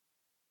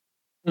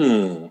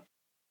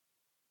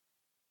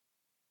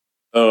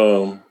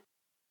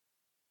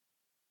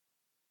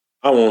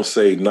 I won't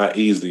say not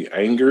easily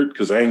angered,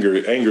 because anger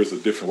is a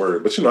different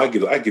word. But I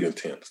get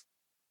intense.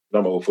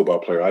 I'm an old football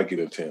player. I get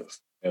intense,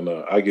 and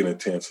I get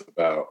intense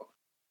about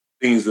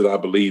things that I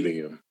believe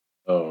in.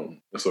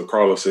 And so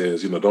Carla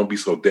says, don't be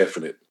so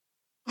definite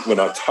when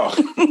I talk.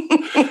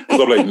 Because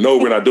I'm like, no,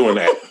 we're not doing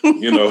that.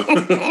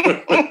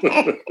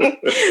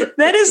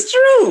 That is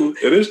true.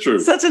 It is true.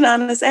 Such an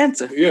honest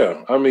answer.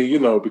 Yeah,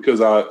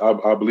 because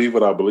I believe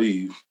what I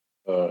believe,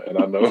 and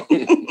I know,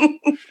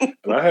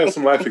 and I have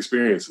some life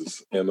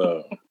experiences, and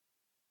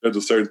there's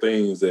just certain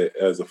things that,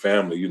 as a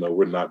family,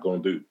 we're not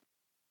going to do.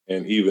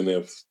 And even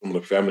if some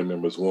of the family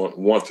members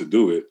want to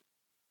do it,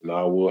 and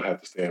I will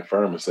have to stand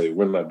firm and say,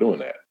 we're not doing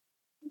that.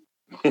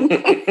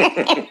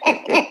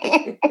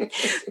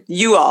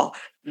 You all,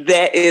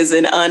 that is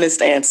an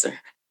honest answer.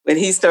 When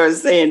he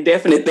starts saying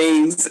definite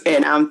things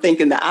and I'm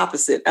thinking the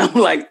opposite, I'm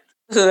like,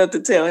 I have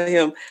to tell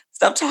him,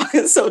 stop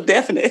talking so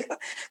definite,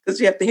 because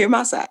you have to hear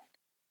my side.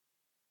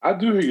 I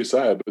do hear your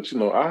side, but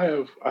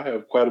I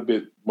have quite a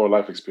bit more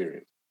life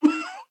experience.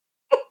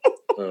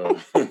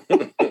 I've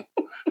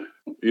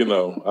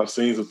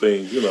seen some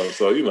things,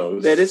 so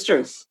that is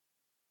true.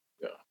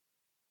 Yeah,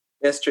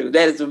 that's true.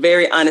 That is a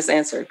very honest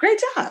answer. Great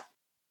job.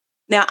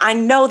 Now, I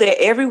know that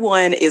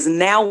everyone is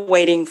now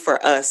waiting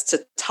for us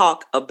to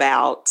talk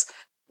about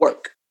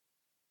work,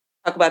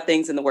 talk about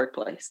things in the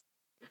workplace.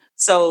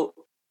 So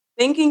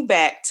thinking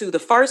back to the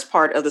first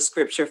part of the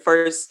scripture,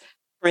 1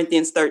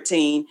 Corinthians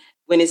 13,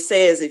 when it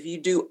says, if you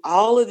do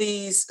all of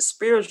these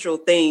spiritual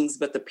things,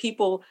 but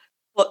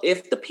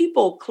if the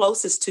people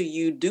closest to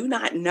you do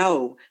not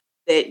know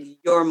that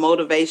your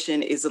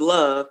motivation is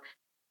love,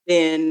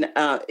 then,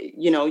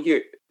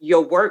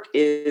 your work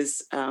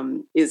is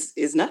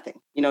nothing.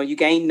 You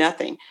gain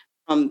nothing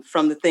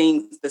from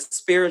the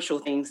spiritual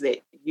things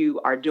that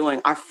you are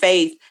doing. Our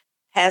faith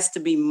has to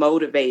be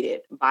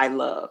motivated by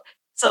love.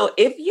 So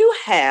if you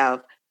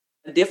have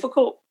a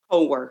difficult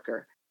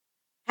coworker,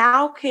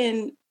 how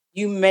can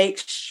you make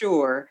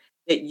sure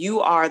that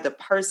you are the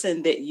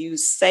person that you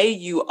say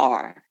you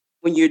are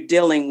when you're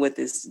dealing with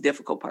this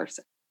difficult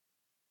person?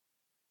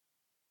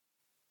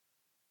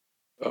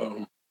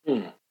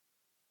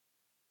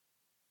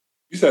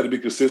 You just have to be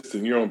consistent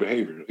in your own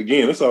behavior.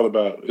 Again, it's all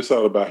about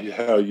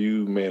how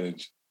you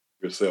manage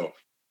yourself.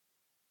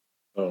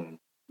 We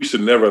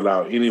should never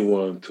allow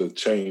anyone to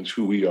change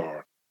who we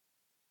are.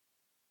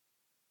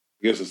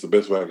 I guess it's the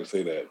best way I can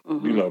say that.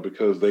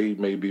 Because they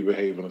may be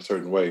behaving a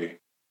certain way,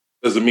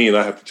 doesn't mean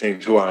I have to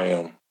change who I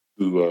am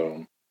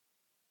to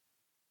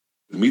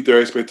meet their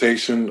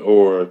expectation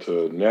or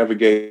to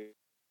navigate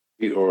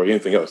or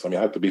anything else. I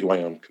have to be who I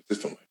am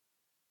consistently.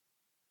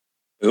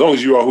 As long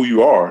as you are who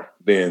you are,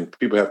 then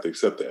people have to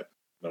accept that.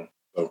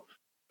 So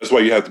that's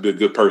why you have to be a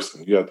good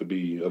person. You have to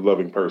be a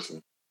loving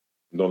person.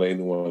 And don't let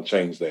anyone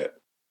change that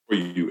for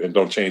you, and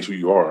don't change who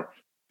you are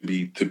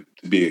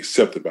be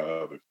accepted by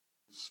others.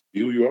 Just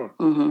be who you are.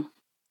 Mm-hmm.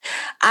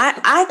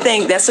 I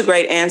think that's a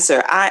great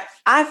answer.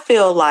 I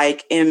feel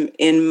like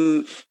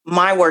in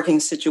my working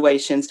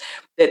situations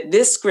that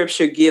this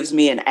scripture gives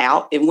me an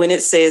out. And when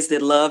it says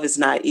that love is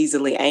not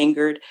easily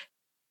angered,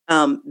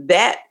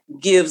 that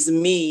gives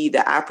me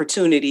the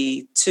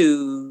opportunity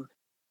to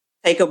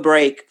take a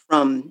break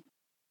from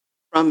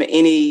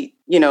any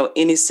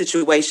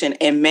situation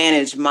and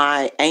manage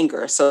my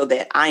anger so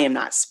that I am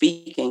not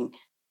speaking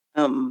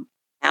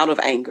out of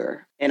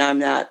anger and I'm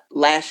not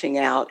lashing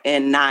out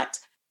and not,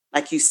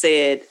 like you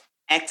said,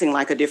 acting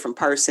like a different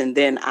person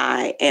than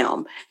I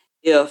am.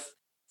 If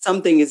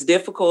something is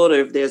difficult or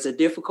if there's a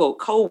difficult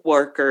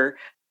coworker,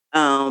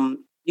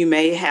 you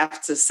may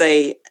have to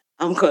say,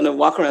 I'm going to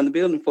walk around the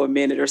building for a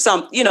minute or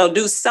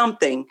do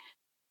something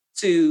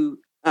to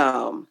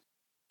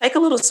take a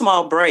little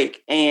small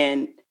break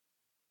and,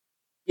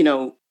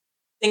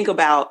 think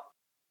about,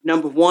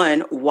 number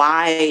one,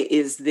 why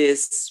is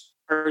this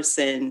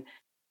person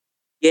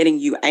getting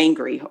you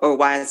angry, or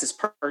why is this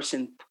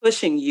person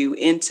pushing you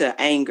into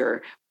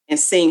anger, and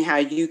seeing how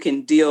you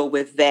can deal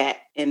with that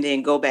and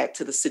then go back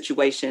to the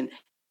situation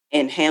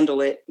and handle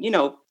it,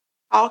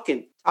 talk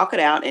it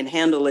out and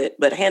handle it,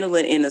 but handle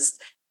it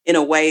in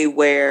a way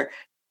where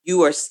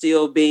you are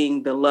still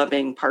being the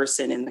loving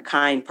person and the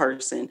kind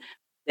person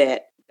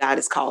that God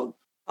has called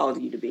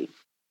you to be.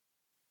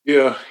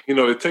 Yeah,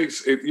 it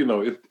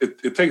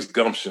takes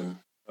gumption.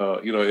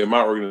 In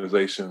my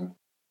organization,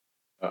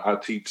 I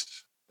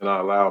teach and I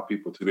allow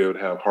people to be able to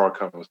have hard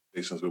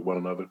conversations with one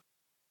another.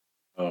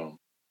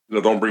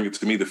 Don't bring it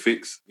to me to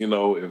fix.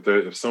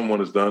 If someone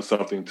has done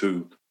something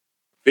to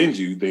offend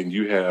you, then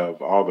you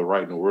have all the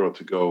right in the world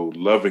to go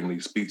lovingly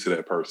speak to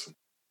that person.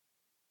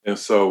 And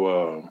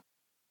so,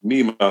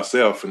 me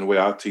myself, and the way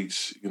I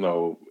teach,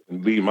 and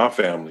lead my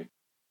family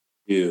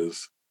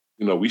is,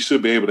 we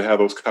should be able to have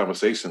those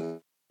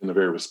conversations in a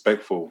very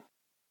respectful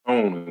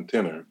tone and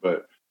tenor,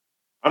 but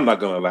I'm not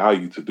going to allow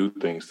you to do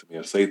things to me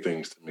and say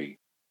things to me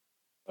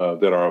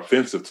that are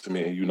offensive to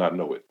me and you not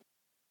know it.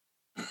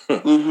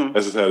 Mm-hmm.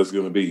 That's just how it's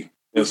going to be.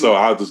 And so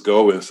I'll just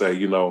go and say,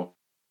 the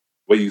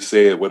way you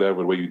said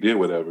whatever, the way you did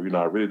whatever,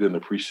 I really didn't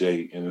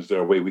appreciate, and is there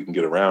a way we can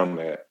get around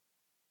that?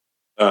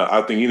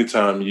 I think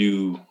anytime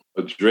you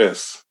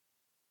address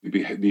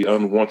the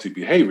unwanted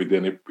behavior,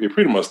 then it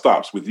pretty much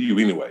stops with you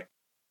anyway.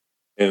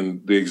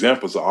 And the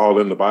examples are all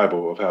in the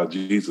Bible of how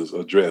Jesus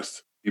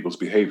addressed people's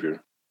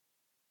behavior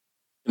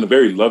in a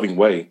very loving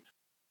way.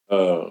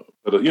 But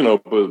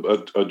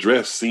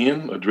address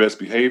sin, address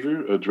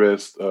behavior,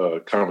 address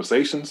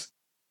conversations.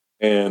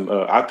 And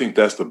I think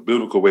that's the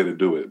biblical way to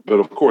do it. But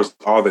of course,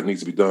 all that needs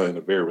to be done in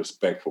a very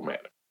respectful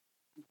manner,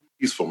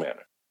 peaceful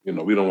manner.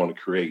 We don't want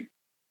to create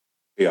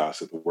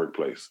chaos at the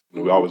workplace.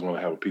 We always want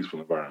to have a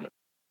peaceful environment.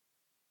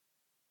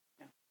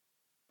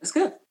 That's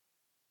good.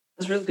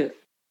 That's really good.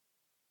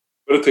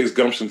 But it takes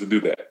gumption to do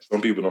that.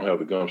 Some people don't have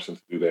the gumption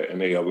to do that, and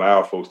they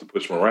allow folks to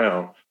push them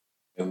around.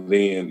 And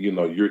then,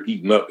 you're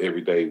eating up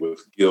every day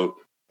with guilt,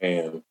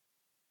 and,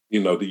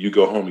 do you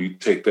go home and you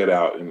take that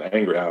out and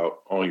anger out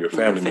on your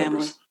family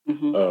members,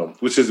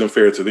 which isn't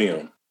fair to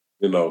them,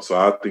 So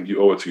I think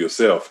you owe it to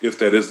yourself, if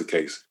that is the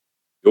case.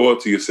 You owe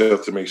it to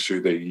yourself to make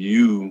sure that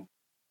you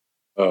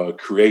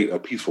create a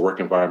peaceful work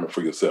environment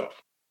for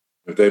yourself.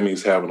 If that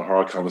means having a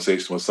hard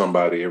conversation with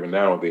somebody every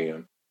now and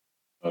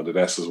then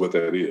that's just what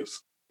that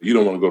is. You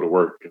don't want to go to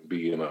work and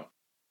be in an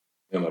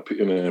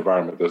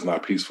environment that's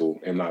not peaceful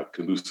and not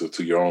conducive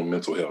to your own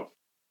mental health.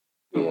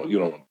 You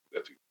don't want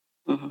that to you.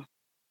 Mm-hmm.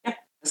 Yeah,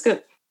 that's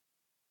good.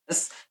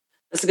 That's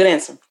a good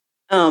answer.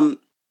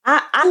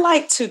 I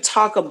like to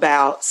talk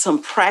about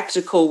some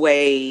practical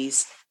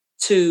ways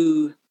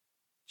to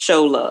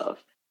show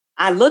love.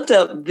 I looked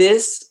up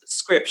this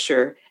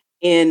scripture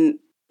in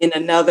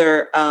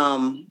another,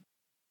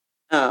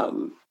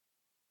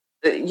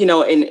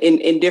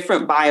 in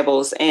different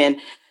Bibles, and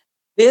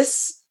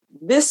this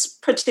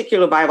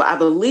particular Bible, I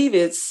believe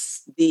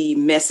it's the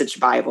Message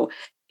Bible.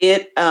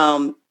 It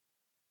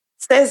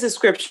says the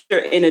scripture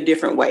in a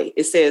different way.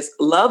 It says,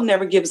 love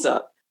never gives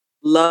up.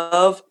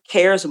 Love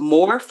cares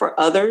more for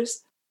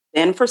others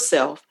than for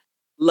self.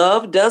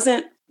 Love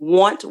doesn't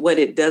want what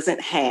it doesn't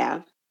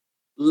have.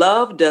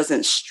 Love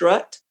doesn't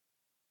strut,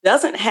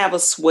 doesn't have a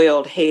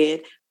swelled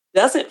head,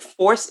 doesn't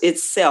force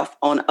itself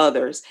on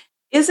others,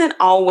 isn't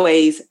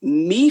always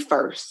me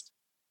first,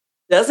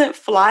 doesn't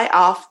fly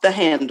off the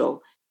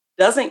handle,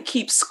 doesn't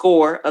keep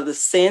score of the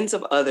sins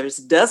of others,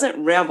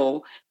 doesn't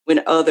revel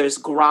when others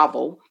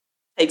grovel,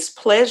 takes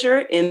pleasure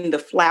in the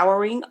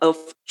flowering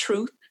of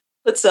truth,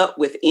 puts up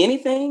with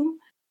anything,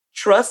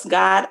 trusts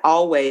God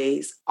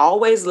always,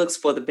 always looks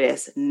for the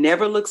best,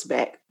 never looks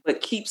back,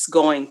 but keeps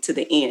going to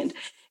the end.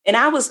 And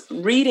I was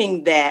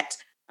reading that.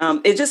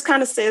 It just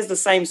kind of says the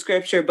same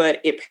scripture, but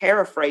it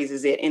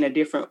paraphrases it in a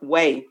different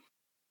way.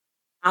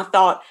 I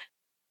thought,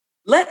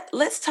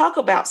 let's talk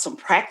about some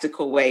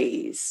practical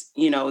ways,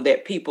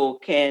 that people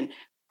can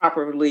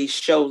properly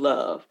show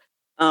love.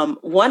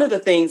 One of the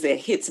things that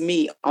hits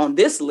me on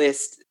this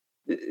list,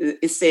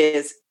 it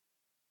says,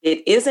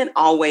 it isn't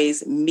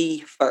always me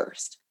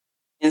first.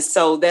 And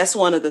so that's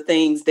one of the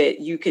things that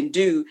you can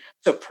do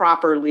to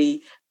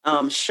properly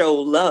show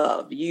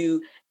love.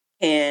 You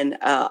can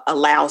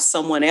allow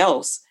someone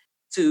else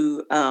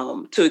to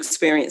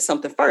experience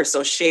something first.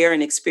 So share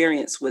an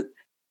experience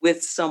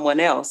with someone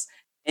else,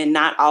 and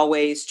not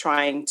always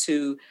trying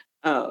to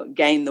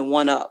gain the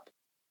one up.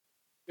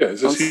 Yeah,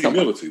 it's just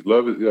humility.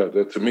 Love is, yeah,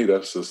 that, to me,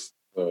 that's just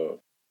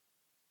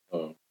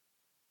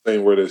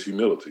same word as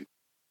humility.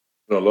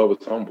 Love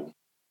is humble.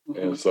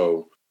 Mm-hmm. And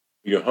so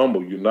you're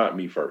humble, you're not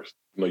me first.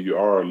 You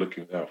are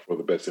looking out for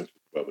the best interest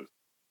of others.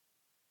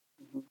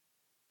 Mm-hmm.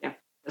 Yeah,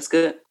 that's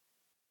good.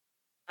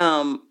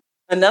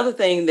 Another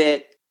thing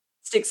that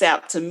sticks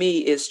out to me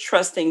is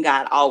trusting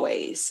God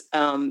always.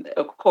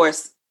 Of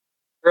course,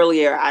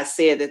 earlier I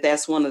said that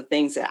that's one of the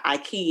things that I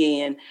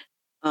key in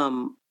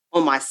on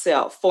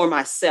myself, for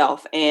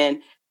myself.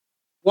 And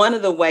one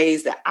of the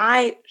ways that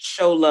I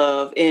show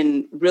love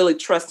in really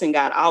trusting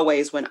God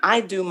always, when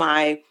I do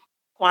my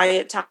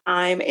quiet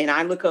time and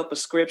I look up a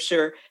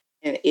scripture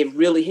and it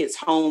really hits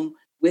home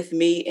with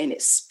me and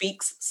it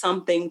speaks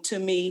something to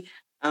me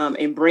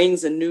and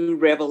brings a new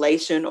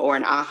revelation or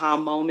an aha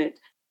moment,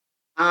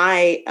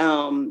 I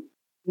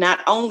not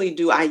only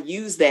do I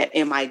use that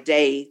in my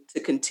day to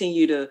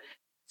continue to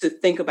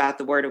think about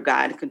the word of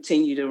God and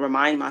continue to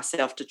remind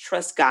myself to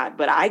trust God,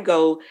 but I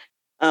go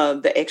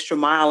the extra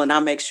mile and I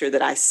make sure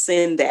that I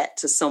send that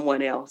to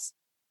someone else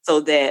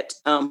so that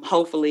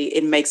hopefully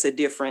it makes a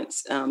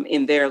difference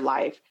in their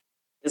life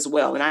as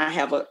well. And I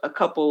have a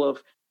couple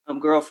of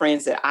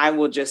girlfriends that I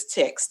will just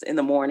text in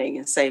the morning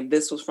and say,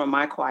 this was from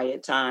my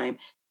quiet time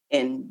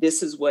and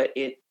this is what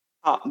it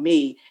taught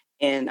me.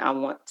 And I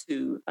want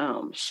to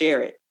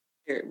share it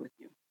with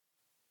you.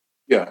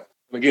 Yeah.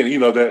 And again,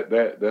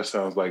 that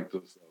sounds like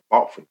this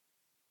thoughtful,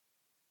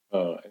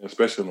 and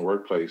especially in the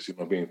workplace,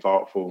 being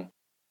thoughtful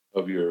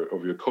of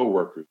your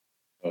coworkers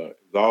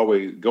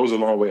always goes a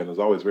long way and is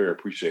always very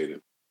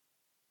appreciated.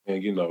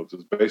 And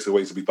just basic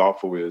ways to be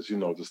thoughtful is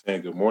just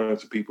saying good morning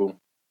to people.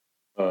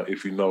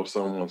 If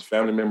someone's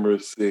family member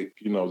is sick,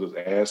 just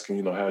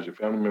asking, how's your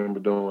family member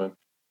doing?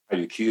 How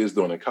your kids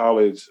doing in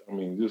college? I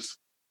mean, just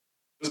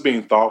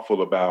being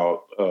thoughtful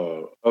about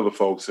other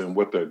folks and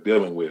what they're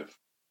dealing with,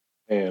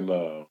 and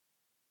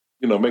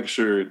make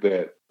sure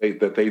that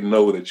they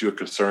know that you're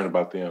concerned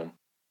about them,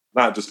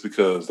 not just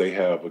because they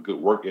have a good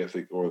work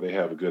ethic or they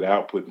have a good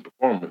output and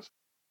performance,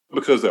 but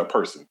because they're a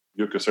person.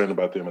 You're concerned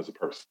about them as a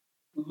person.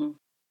 Mm-hmm.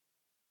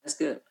 That's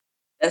good.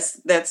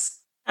 That's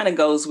kind of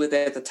goes with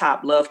at the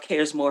top. Love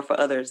cares more for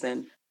others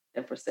than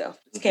for self.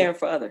 It's mm-hmm. caring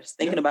for others,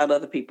 thinking about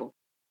other people,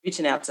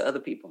 reaching out to other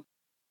people.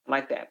 I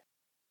like that.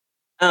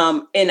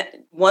 And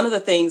one of the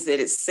things that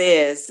it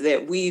says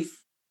that we've,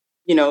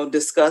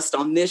 discussed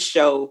on this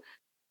show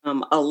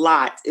a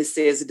lot, it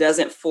says it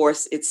doesn't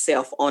force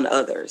itself on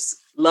others.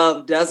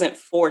 Love doesn't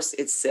force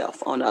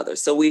itself on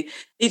others. So we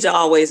need to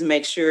always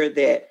make sure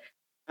that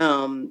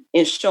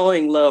in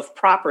showing love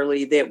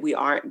properly, that we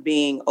aren't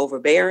being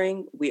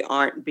overbearing, we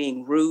aren't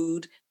being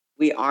rude,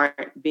 we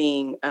aren't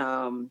being,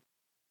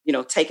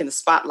 taking the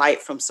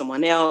spotlight from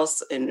someone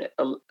else and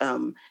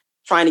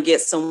trying to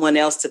get someone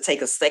else to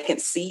take a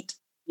second seat,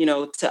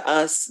 to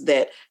us.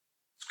 That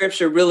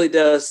scripture really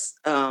does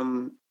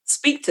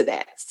speak to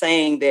that,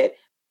 saying that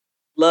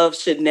love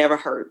should never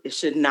hurt. It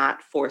should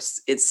not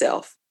force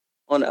itself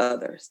on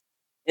others.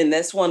 And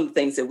that's one of the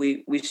things that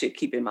we should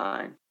keep in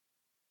mind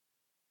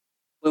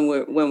when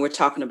we're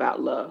talking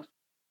about love.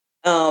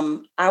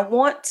 I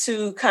want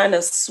to kind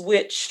of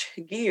switch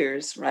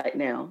gears right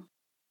now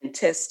and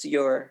test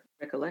your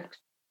recollection.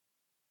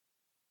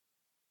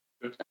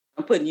 Sure.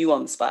 I'm putting you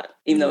on the spot,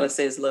 even though it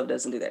says love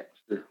doesn't do that.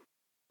 Sure.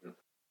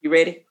 You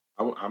ready?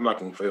 I'm not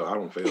going to fail. I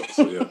don't fail.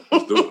 So yeah,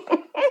 let's do it.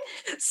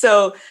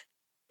 So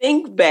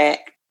think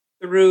back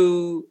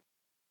through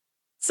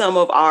some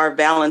of our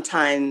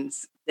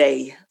Valentine's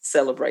Day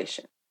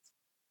celebrations.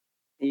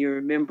 Do you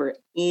remember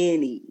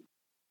any?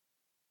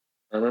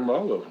 I remember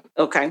all of them.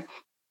 Okay.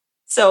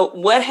 So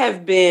what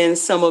have been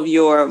some of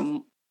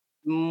your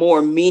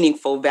more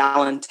meaningful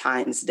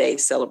Valentine's Day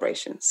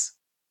celebrations?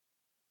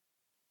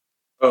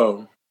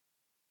 Well,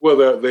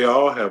 they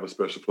all have a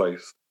special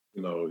place.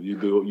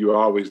 You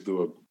always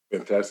do a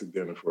fantastic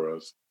dinner for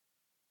us.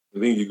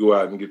 And then you go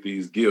out and get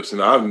these gifts.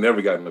 And I've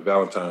never gotten a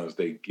Valentine's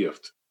Day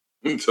gift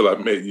until I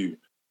met you.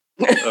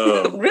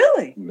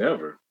 Really?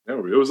 Never.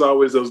 It was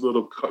always those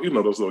little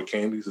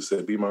candies that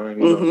said "Be mine."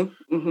 Those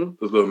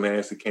little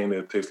nasty candy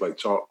that tastes like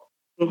chalk.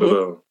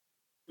 Mm-hmm.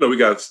 But we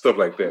got stuff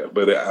like that.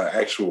 But an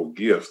actual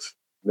gift,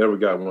 never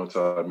got one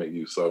until I met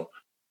you. So,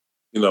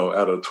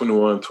 out of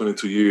 21,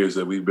 22 years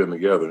that we've been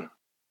together,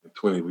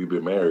 20 we've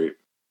been married,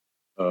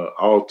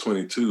 all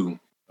 22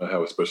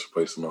 have a special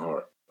place in my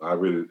heart. I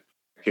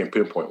can't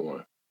pinpoint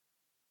one.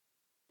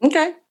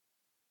 Okay.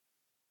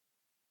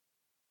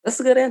 That's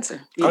a good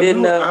answer. I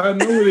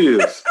know it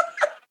is.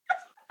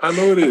 I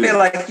know it is. I feel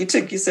like you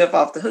took yourself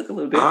off the hook a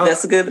little bit.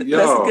 That's a good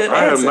answer.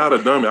 I am not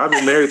a dummy. I've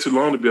been married too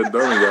long to be a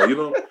dummy,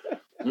 y'all.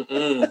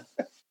 If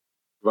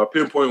I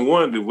pinpoint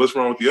one, then what's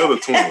wrong with the other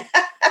 20?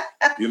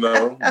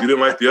 You didn't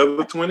like the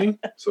other 20,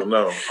 so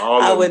no.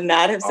 I would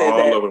not have said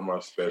that. All of them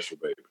are special,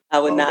 baby. I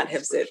would All not of them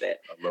have said special.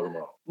 that. I love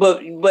them all.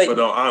 But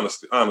no,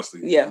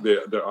 honestly, yeah,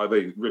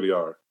 they really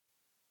are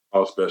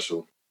all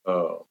special.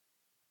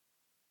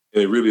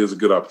 And it really is a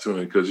good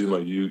opportunity because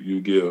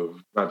you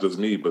give not just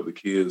me but the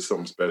kids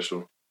something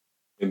special,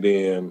 and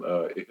then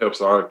it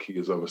helps our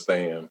kids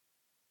understand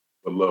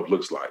what love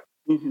looks like.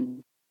 Mm-hmm.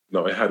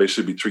 And how they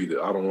should be treated.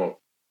 I want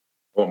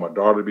my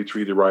daughter to be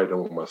treated right. I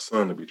want my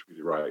son to be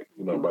treated right.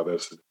 By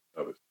that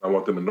of it. I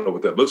want them to know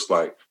what that looks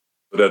like,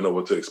 but they know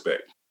what to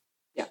expect.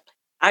 Yeah,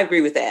 I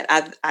agree with that.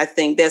 I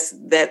think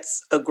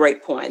that's a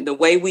great point. The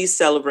way we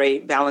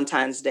celebrate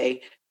Valentine's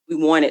Day, we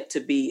want it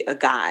to be a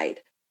guide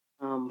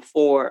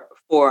for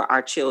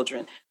our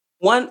children.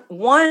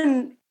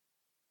 One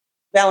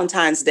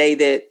Valentine's Day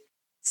that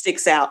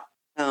sticks out,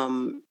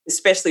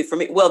 especially for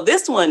me. Well,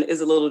 this one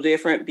is a little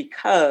different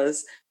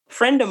because a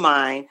friend of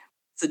mine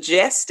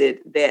suggested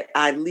that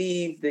I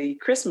leave the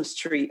Christmas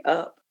tree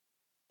up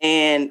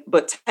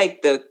but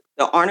take the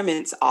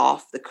ornaments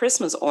off, the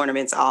Christmas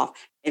ornaments off,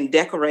 and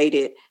decorate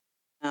it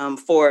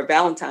for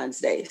Valentine's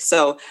Day.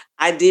 So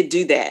I did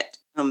do that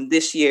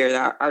this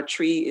year. Our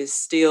tree is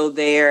still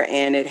there,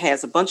 and it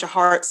has a bunch of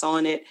hearts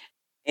on it.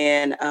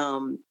 And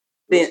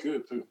then,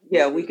 good too.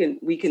 Yeah, we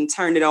can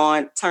turn it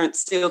on,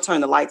 still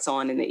turn the lights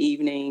on in the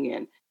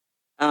evening,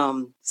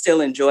 and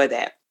still enjoy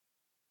that.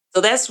 So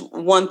that's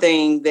one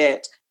thing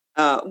that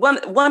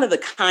one of the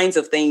kinds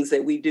of things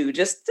that we do,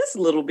 just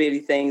little bitty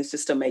things,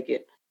 just to make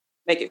it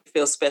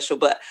feel special.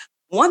 But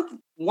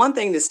one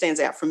thing that stands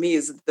out for me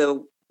is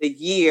the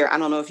year. I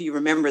don't know if you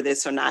remember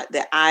this or not.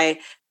 That I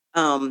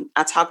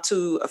talked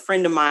to a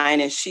friend of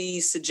mine, and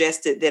she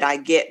suggested that I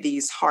get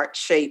these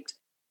heart-shaped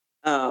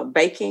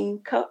baking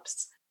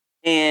cups,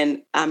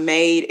 and I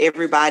made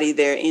everybody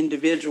their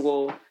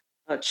individual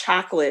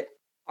chocolate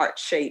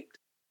heart-shaped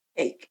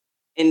cake.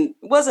 And it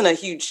wasn't a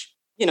huge,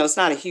 it's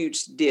not a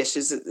huge dish.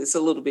 It's a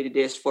little bitty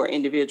dish for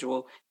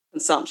individual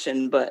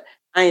consumption, but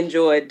I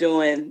enjoyed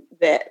doing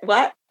that.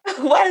 Why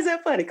is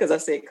that funny? Because I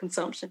said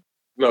consumption.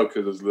 No,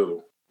 because it's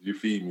little. You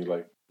feed me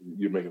like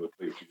you're making a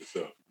plate for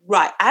yourself.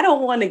 Right. I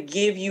don't want to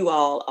give you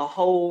all a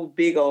whole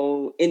big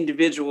old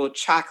individual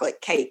chocolate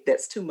cake.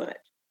 That's too much.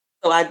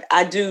 So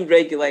I do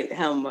regulate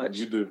how much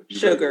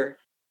sugar.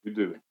 You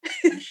do.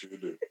 You sure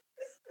do.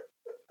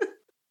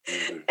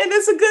 And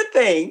it's a good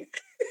thing.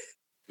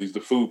 He's the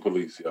food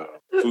police, y'all.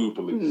 Food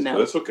police. No.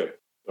 That's okay.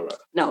 All right.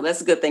 No, that's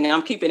a good thing.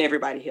 I'm keeping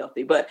everybody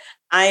healthy. But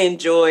I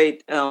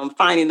enjoyed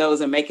finding those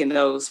and making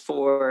those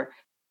for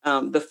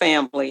the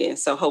family. And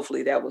so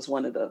hopefully that was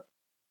one of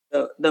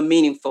the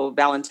meaningful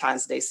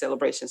Valentine's Day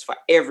celebrations for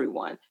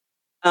everyone.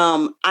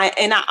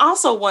 I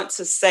also want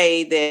to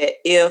say that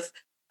if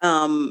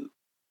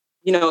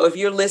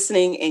you're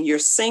listening and you're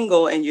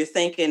single and you're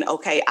thinking,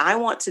 okay, I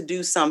want to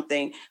do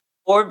something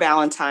for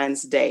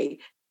Valentine's Day,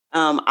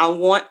 I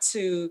want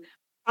to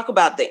talk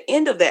about the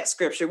end of that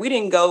scripture. We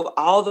didn't go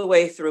all the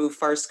way through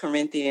 1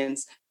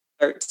 Corinthians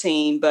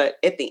 13, but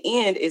at the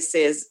end it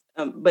says,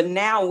 but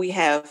now we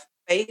have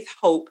faith,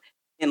 hope,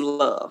 and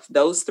love.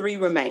 Those three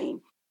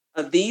remain.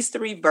 These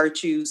three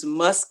virtues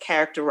must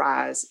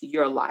characterize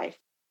your life,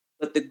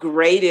 but the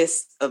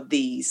greatest of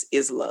these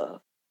is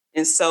love.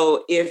 And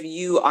so if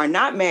you are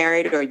not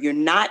married or you're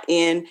not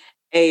in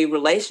a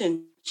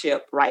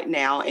relationship right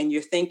now and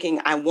you're thinking,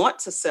 I want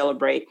to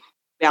celebrate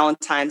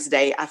Valentine's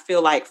Day, I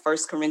feel like 1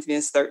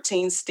 Corinthians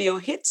 13 still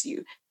hits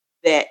you,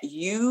 that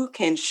you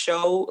can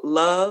show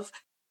love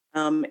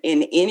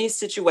in any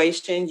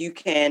situation. You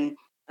can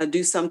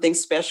do something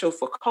special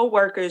for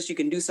coworkers. You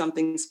can do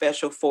something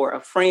special for a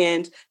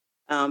friend.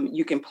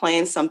 You can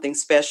plan something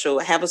special,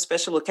 have a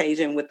special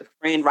occasion with a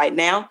friend. Right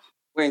now,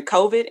 we're in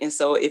COVID. And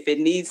so if it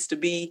needs to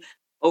be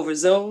over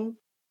Zoom,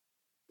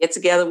 get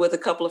together with a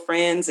couple of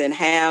friends and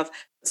have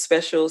a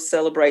special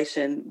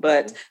celebration.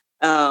 But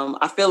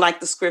I feel like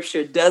the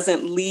scripture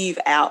doesn't leave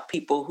out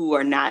people who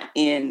are not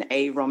in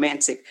a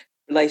romantic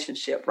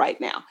relationship right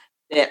now,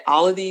 that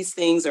all of these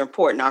things are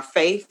important. Our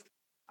faith,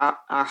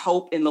 our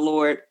hope in the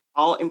Lord,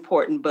 all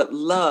important, but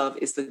love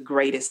is the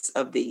greatest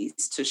of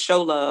these, to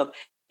show love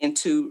and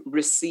to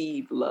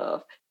receive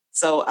love.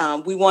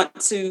 So we want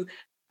to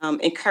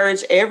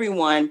encourage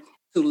everyone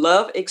to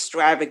love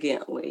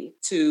extravagantly,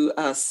 to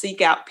seek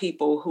out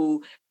people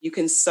who you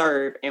can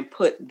serve and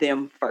put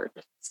them first.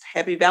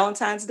 Happy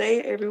Valentine's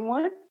Day,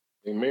 everyone.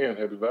 Amen.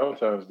 Happy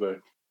Valentine's Day.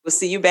 We'll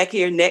see you back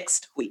here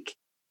next week.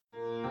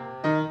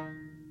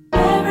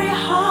 Every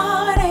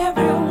heart,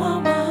 every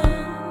woman.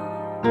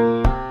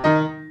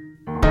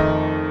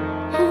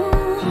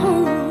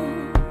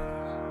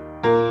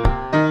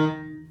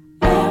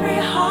 Every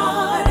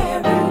heart,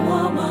 every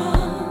woman.